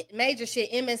 It hit major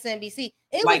shit, MSNBC.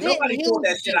 It like nobody pulled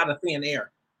that shit out of thin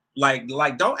air. Like,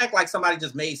 don't act like somebody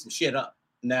just made some shit up.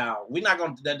 Now, we're not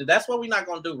gonna. That's what we're not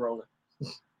gonna do, Roland.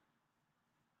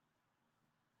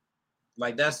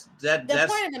 Like the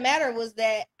point of the matter was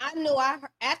that I knew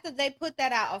after they put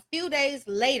that out a few days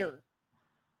later,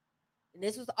 and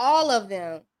this was all of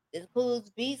them. It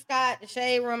includes B. Scott, the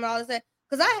Shade Room, and all this.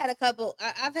 Because I had a couple.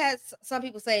 I've had some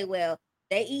people say, "Well,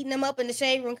 they eating them up in the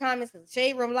Shade Room comments because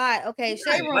Shade Room lied." Okay,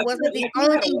 Shade Room wasn't the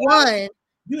only one.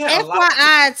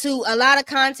 FYI to a lot of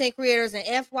content creators and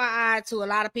FYI to a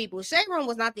lot of people, Shade Room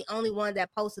was not the only one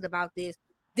that posted about this.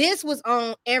 This was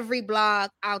on every blog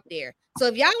out there. So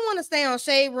if y'all want to stay on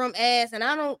Shade Room ass, and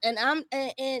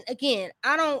again,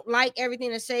 I don't like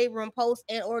everything that Shade Room posts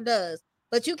and or does,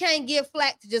 but you can't give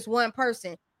flack to just one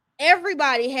person.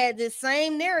 Everybody had this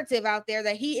same narrative out there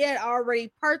that he had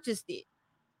already purchased it.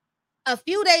 A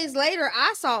few days later,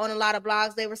 I saw on a lot of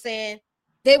blogs they were saying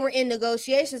they were in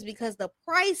negotiations because the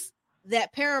price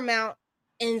that Paramount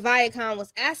and Viacom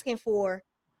was asking for,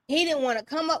 he didn't want to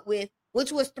come up with,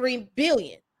 which was $3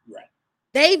 billion. Right.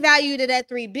 They valued it at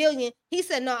 $3 billion. He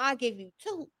said, "No, I'll give you $2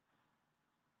 billion."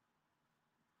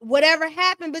 Whatever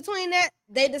happened between that,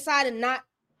 they decided not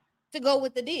to go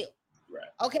with the deal. Right.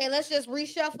 Okay, let's just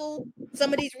reshuffle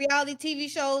some of these reality TV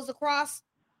shows across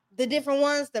the different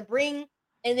ones to bring,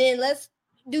 and then let's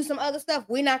do some other stuff.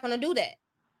 We're not going to do that.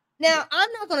 Now, I'm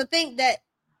not going to think that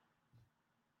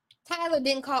Tyler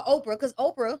didn't call Oprah because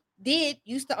Oprah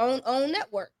used to own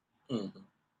network. Mm-hmm.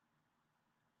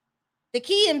 The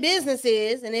key in business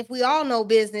is, and if we all know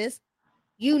business,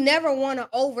 you never want to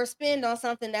overspend on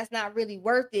something that's not really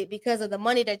worth it because of the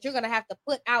money that you're going to have to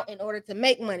put out in order to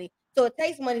make money. So it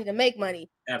takes money to make money.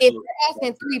 Absolutely. If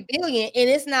you're asking $3 billion and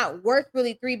it's not worth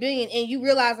really $3 billion, and you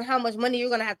realize how much money you're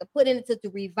going to have to put into to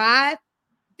revive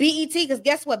BET, because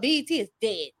guess what? BET is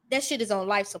dead. That shit is on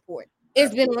life support.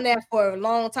 It's been on that for a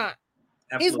long time.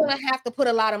 Absolutely. He's going to have to put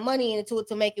a lot of money into it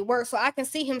to make it work. So I can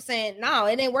see him saying, no,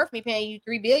 it ain't worth me paying you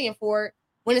 $3 billion for it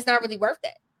when it's not really worth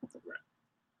that.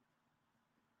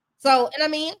 So, and I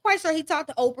mean, I'm quite sure he talked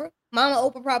to Oprah. Mama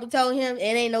Oprah probably told him it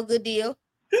ain't no good deal.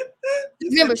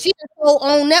 Remember, she sold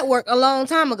own network a long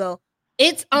time ago.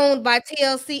 It's owned by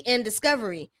TLC and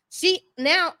Discovery. She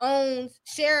now owns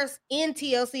shares in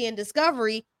TLC and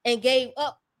Discovery and gave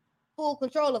up full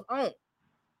control of OWN.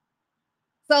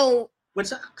 So,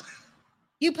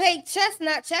 you pay chess,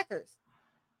 not checkers.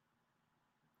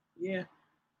 Yeah.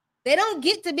 They don't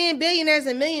get to being billionaires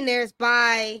and millionaires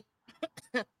by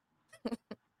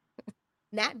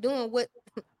not doing what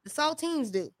the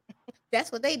saltines do.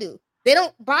 That's what they do. They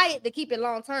don't buy it to keep it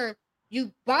long term.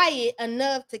 You buy it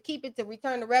enough to keep it to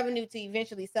return the revenue to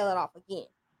eventually sell it off again.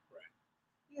 Right.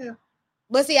 Yeah.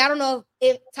 But see, I don't know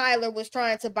if Tyler was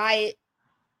trying to buy it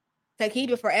to keep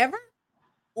it forever,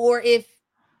 or if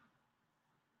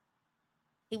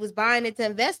he was buying it to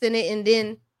invest in it and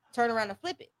then turn around and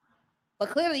flip it. But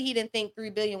clearly he didn't think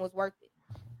 $3 billion was worth it.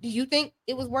 Do you think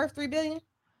it was worth $3 billion?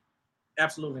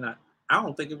 Absolutely not. I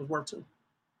don't think it was worth $2.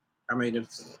 I mean,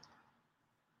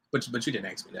 but you didn't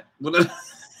ask me that.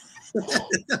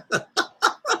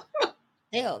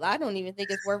 Hell, I don't even think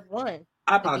it's worth $1.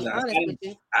 I apologize.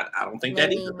 I don't think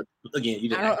that either. Again, you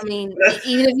didn't. I mean,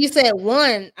 even if you said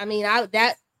 $1, I mean,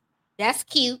 that's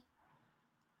cute,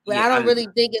 but yeah, I don't really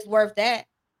think it's worth that.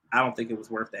 I don't think it was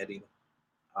worth that either.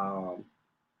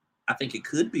 I think it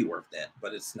could be worth that,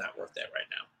 but it's not worth that right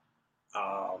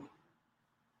now.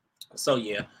 So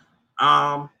yeah.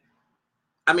 I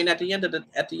mean, at the end of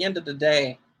the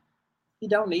day, he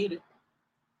don't need it.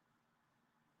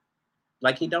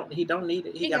 Like he don't need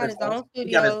it. He got his own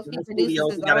studios. He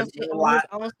produces his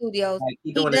own studios. Like,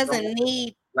 he doesn't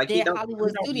need their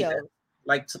Hollywood studios.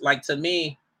 Like to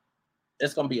me,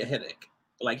 it's gonna be a headache.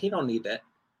 Like he don't need that.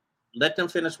 Let them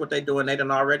finish what they're doing. They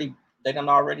done already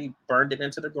burned it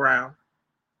into the ground.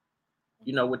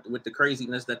 You know, with the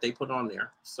craziness that they put on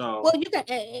there. So well,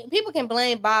 people can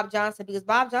blame Bob Johnson because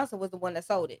Bob Johnson was the one that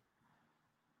sold it.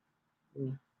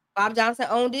 Bob Johnson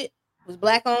owned it. Was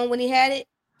black owned when he had it.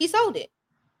 He sold it.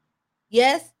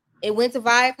 Yes, it went to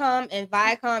Viacom, and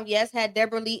Viacom, yes, had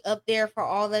Deborah Lee up there for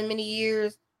all that many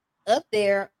years up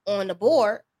there on the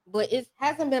board, but it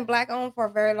hasn't been black owned for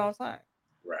a very long time.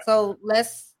 Right. So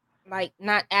let's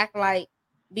not act like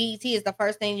BET is the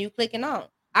first thing you clicking on.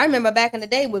 I remember back in the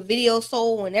day with Video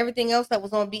Soul and everything else that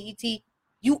was on BET,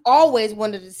 you always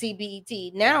wanted to see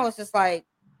BET. Now it's just like,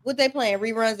 what they playing?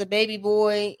 Reruns of Baby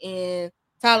Boy and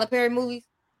Tyler Perry movies?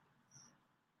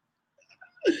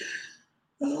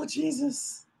 Oh,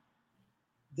 Jesus.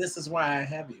 This is why I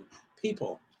have you.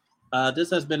 People, this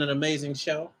has been an amazing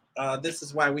show. This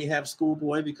is why we have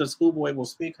Schoolboy, because Schoolboy will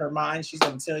speak her mind. She's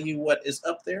going to tell you what is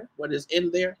up there, what is in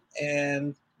there,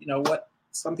 and you know what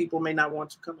some people may not want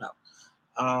to come out.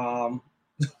 Nah,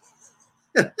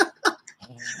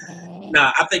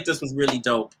 I think this was really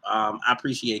dope. I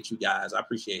appreciate you guys. I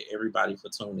appreciate everybody for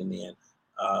tuning in.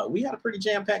 We had a pretty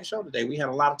jam-packed show today. We had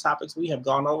a lot of topics we have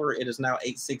gone over. It is now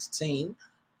 8:16.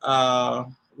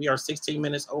 We are 16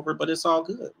 minutes over, but it's all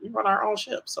good. We run our own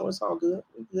ship, so it's all good.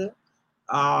 We're good.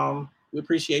 We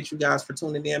appreciate you guys for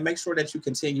tuning in. Make sure that you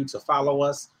continue to follow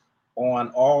us on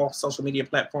all social media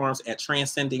platforms at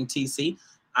Transcending TC.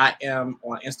 I am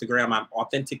on Instagram. I'm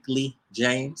Authentically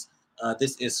James.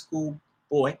 This is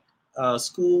Schoolboy.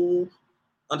 School_boy_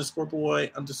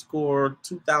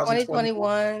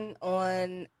 2021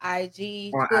 on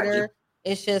IG, Twitter. IG.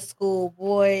 It's just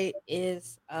Schoolboy.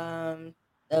 Is the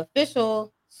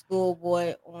official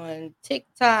Schoolboy on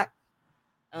TikTok.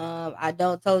 I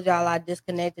told y'all I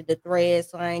disconnected the thread,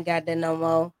 so I ain't got that no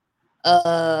more.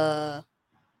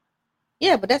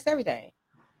 Yeah, but that's everything.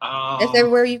 That's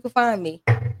everywhere you can find me.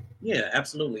 Yeah,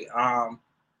 absolutely.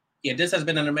 Yeah, this has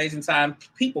been an amazing time.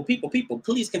 People,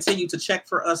 please continue to check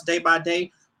for us day by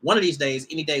day. One of these days,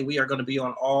 any day, we are going to be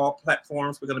on all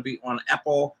platforms. We're going to be on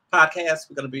Apple Podcasts.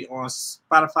 We're going to be on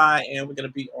Spotify, and we're going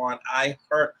to be on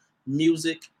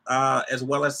iHeartMusic, as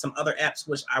well as some other apps,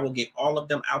 which I will get all of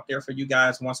them out there for you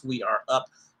guys once we are up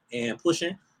and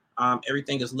pushing.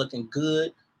 Everything is looking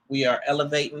good. We are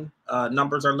elevating.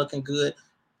 Numbers are looking good.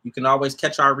 You can always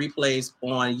catch our replays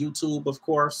on YouTube, of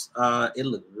course. It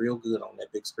looked real good on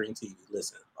that big screen TV.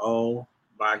 Listen, oh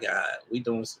my God, we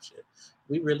doing some shit.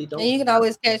 We really doing. And you can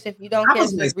always catch if you don't I catch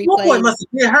was the like, Schoolboy replay. must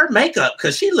have did her makeup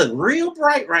because she looked real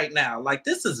bright right now. Like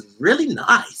this is really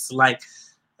nice. Like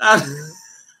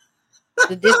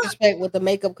The disrespect with the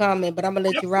makeup comment, but I'm gonna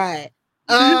let you ride.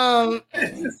 You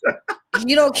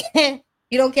don't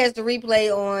catch the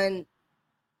replay on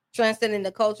Transcending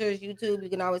the Cultures YouTube. You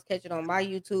can always catch it on my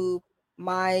YouTube,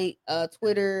 my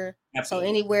Twitter. Absolutely. So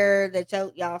anywhere that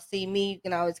y'all see me, you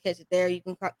can always catch it there. You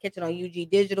can catch it on UG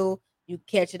Digital. You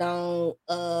catch it on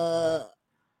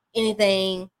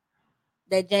anything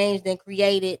that James then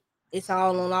created. It's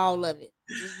all on all of it.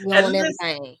 On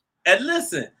everything. And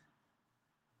listen,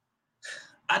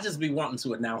 I just be wanting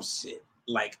to announce shit.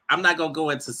 Like, I'm not gonna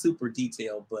go into super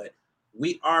detail, but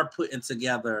we are putting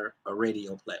together a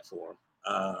radio platform.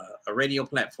 A radio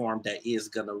platform that is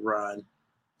gonna run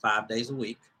 5 days a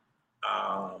week.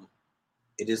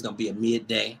 It is gonna be a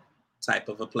midday type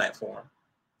of a platform.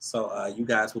 So you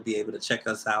guys will be able to check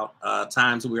us out.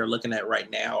 Times we are looking at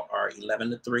right now are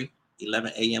 11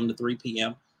 a.m. to 3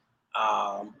 p.m.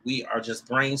 We are just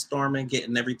brainstorming,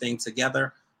 getting everything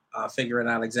together, figuring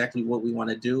out exactly what we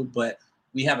want to do. But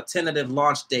we have a tentative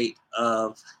launch date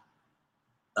of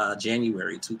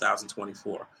January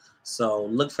 2024. So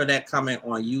look for that coming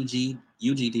on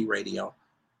UGD Radio.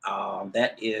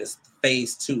 That is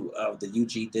phase 2 of the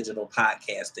UG Digital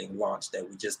Podcasting launch that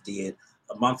we just did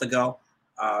a month ago.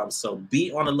 So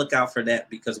be on the lookout for that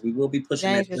because we will be pushing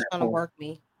James that was trying to work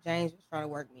me. James was trying to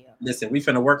work me up. Listen, we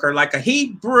finna work her like a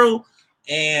Hebrew,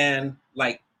 and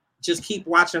like just keep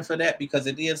watching for that because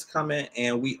it is coming,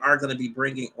 and we are going to be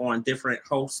bringing on different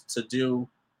hosts to do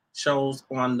shows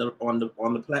on the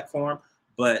platform.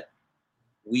 But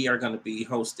we are going to be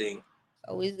hosting.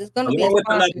 So it's going to be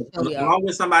along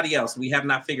with somebody else. We have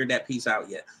not figured that piece out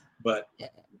yet, but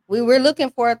we're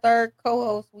looking for a third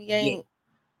co-host. We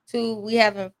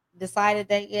haven't decided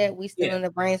that yet. We still in the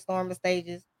brainstorming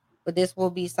stages, but this will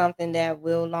be something that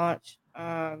will launch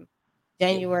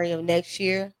January of next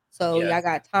year. So y'all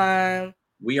got time.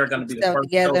 We are going to be the first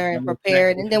together and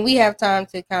prepared, and then we have time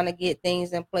to kind of get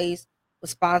things in place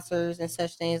with sponsors and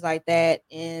such things like that,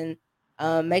 and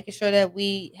making sure that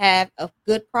we have a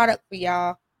good product for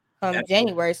y'all come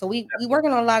January. So we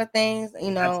working on a lot of things.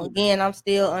 You know, again, I'm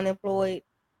still unemployed.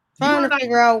 Trying to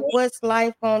figure out what's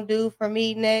life gonna do for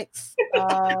me next.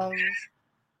 I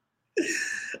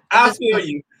feel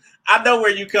you. I know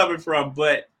where you're coming from,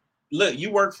 but look,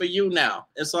 you work for you now.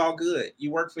 It's all good.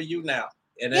 You work for you now.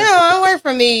 And I work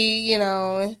for me. You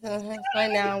know,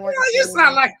 right now I'm working. You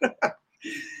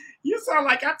sound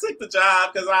like I took the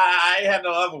job because I ain't have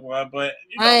no other one. But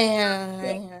you know,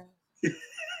 I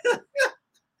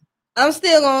I'm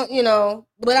still gonna,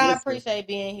 but I appreciate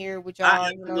being here with y'all,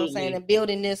 you know what I'm saying, and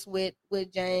building this with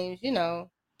James, you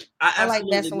know. I like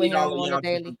messing with him on a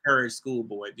daily. Encourage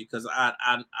Schoolboy because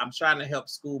I'm trying to help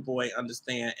Schoolboy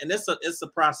understand, and it's a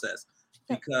process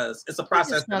because it's a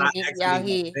process that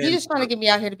He's just trying to get me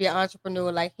out here to be an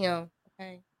entrepreneur like him.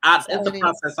 Okay. It's a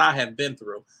process I have been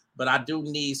through, but I do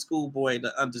need Schoolboy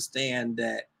to understand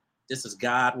that this is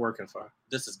God working for her.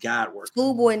 This is God working.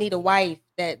 Schoolboy need a wife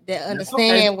that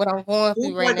understand what I'm going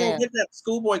through right now.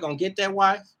 Schoolboy gonna get that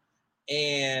wife,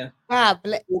 and God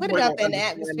put it up in the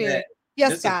atmosphere.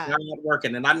 Yes, God. God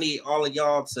working, and I need all of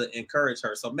y'all to encourage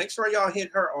her. So make sure y'all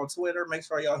hit her on Twitter. Make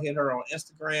sure y'all hit her on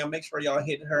Instagram. Make sure y'all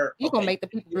hit her. You gonna make the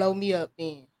people blow me up,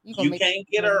 then. You can't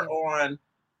get her on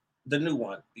the new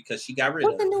one because she got rid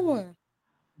of the new one.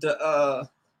 The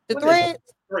Threads.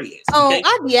 Oh,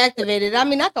 I deactivated. I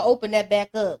mean, I can open that back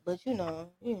up, but you know.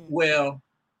 Yeah. Well,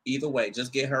 either way,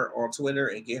 just get her on Twitter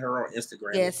and get her on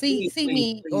Instagram. Yeah, see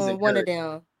me on one of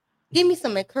them. Give me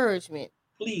some encouragement.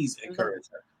 Please encourage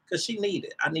her because she need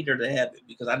it. I need her to have it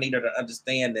because I need her to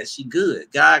understand that she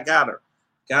good. God got her.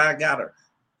 God got her.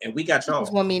 And we got y'all. He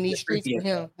just want me in these streets with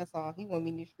him. That's all. He want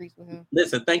me in these streets with him.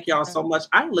 Listen, thank y'all so much.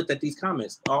 I ain't looked at these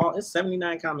comments. It's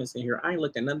 79 comments in here. I ain't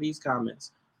looked at none of these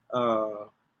comments.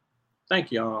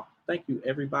 Thank y'all. Thank you,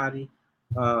 everybody.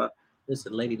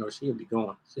 Listen, Lady No, she'll be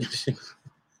going.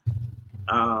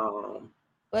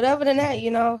 But other than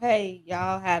that, hey,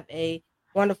 y'all have a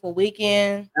wonderful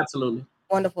weekend. Absolutely.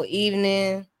 Wonderful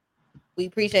evening. We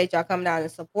appreciate y'all coming out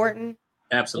and supporting.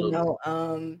 Absolutely.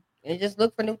 And just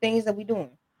look for new things that we're doing.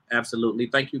 Absolutely.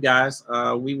 Thank you, guys.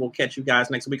 We will catch you guys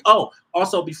next week. Oh,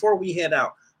 also, before we head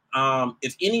out,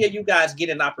 if any of you guys get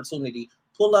an opportunity,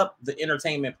 pull up the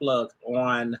Entertainment Plug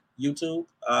on YouTube.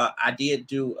 I did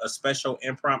do a special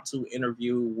impromptu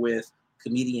interview with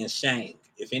comedian Shang.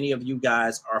 If any of you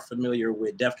guys are familiar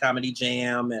with Def Comedy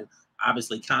Jam and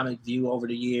obviously Comic View over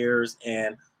the years,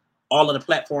 and all of the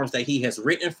platforms that he has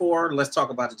written for. Let's talk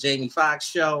about the Jamie Foxx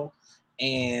show,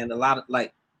 and a lot of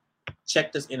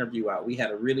check this interview out. We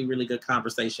had a really, really good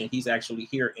conversation. He's actually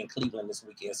here in Cleveland this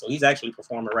weekend, so he's actually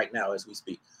performing right now as we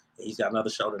speak. He's got another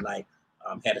show tonight.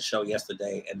 Had a show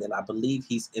yesterday, and then I believe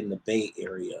he's in the Bay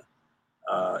Area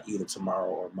either tomorrow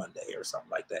or Monday or something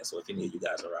like that. So if any of you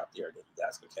guys are out there, then you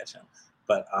guys can catch him.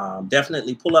 But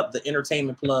definitely pull up the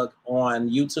Entertainment Plug on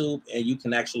YouTube, and you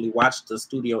can actually watch the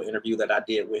studio interview that I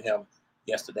did with him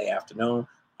yesterday afternoon.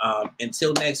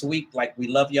 Until next week, we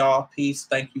love y'all. Peace.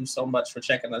 Thank you so much for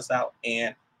checking us out,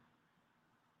 and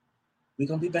we're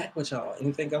gonna be back with y'all.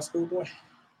 Anything else, Schoolboy?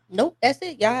 Nope, that's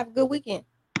it. Y'all have a good weekend.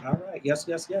 All right. Yes.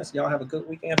 Y'all have a good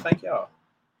weekend. Thank y'all.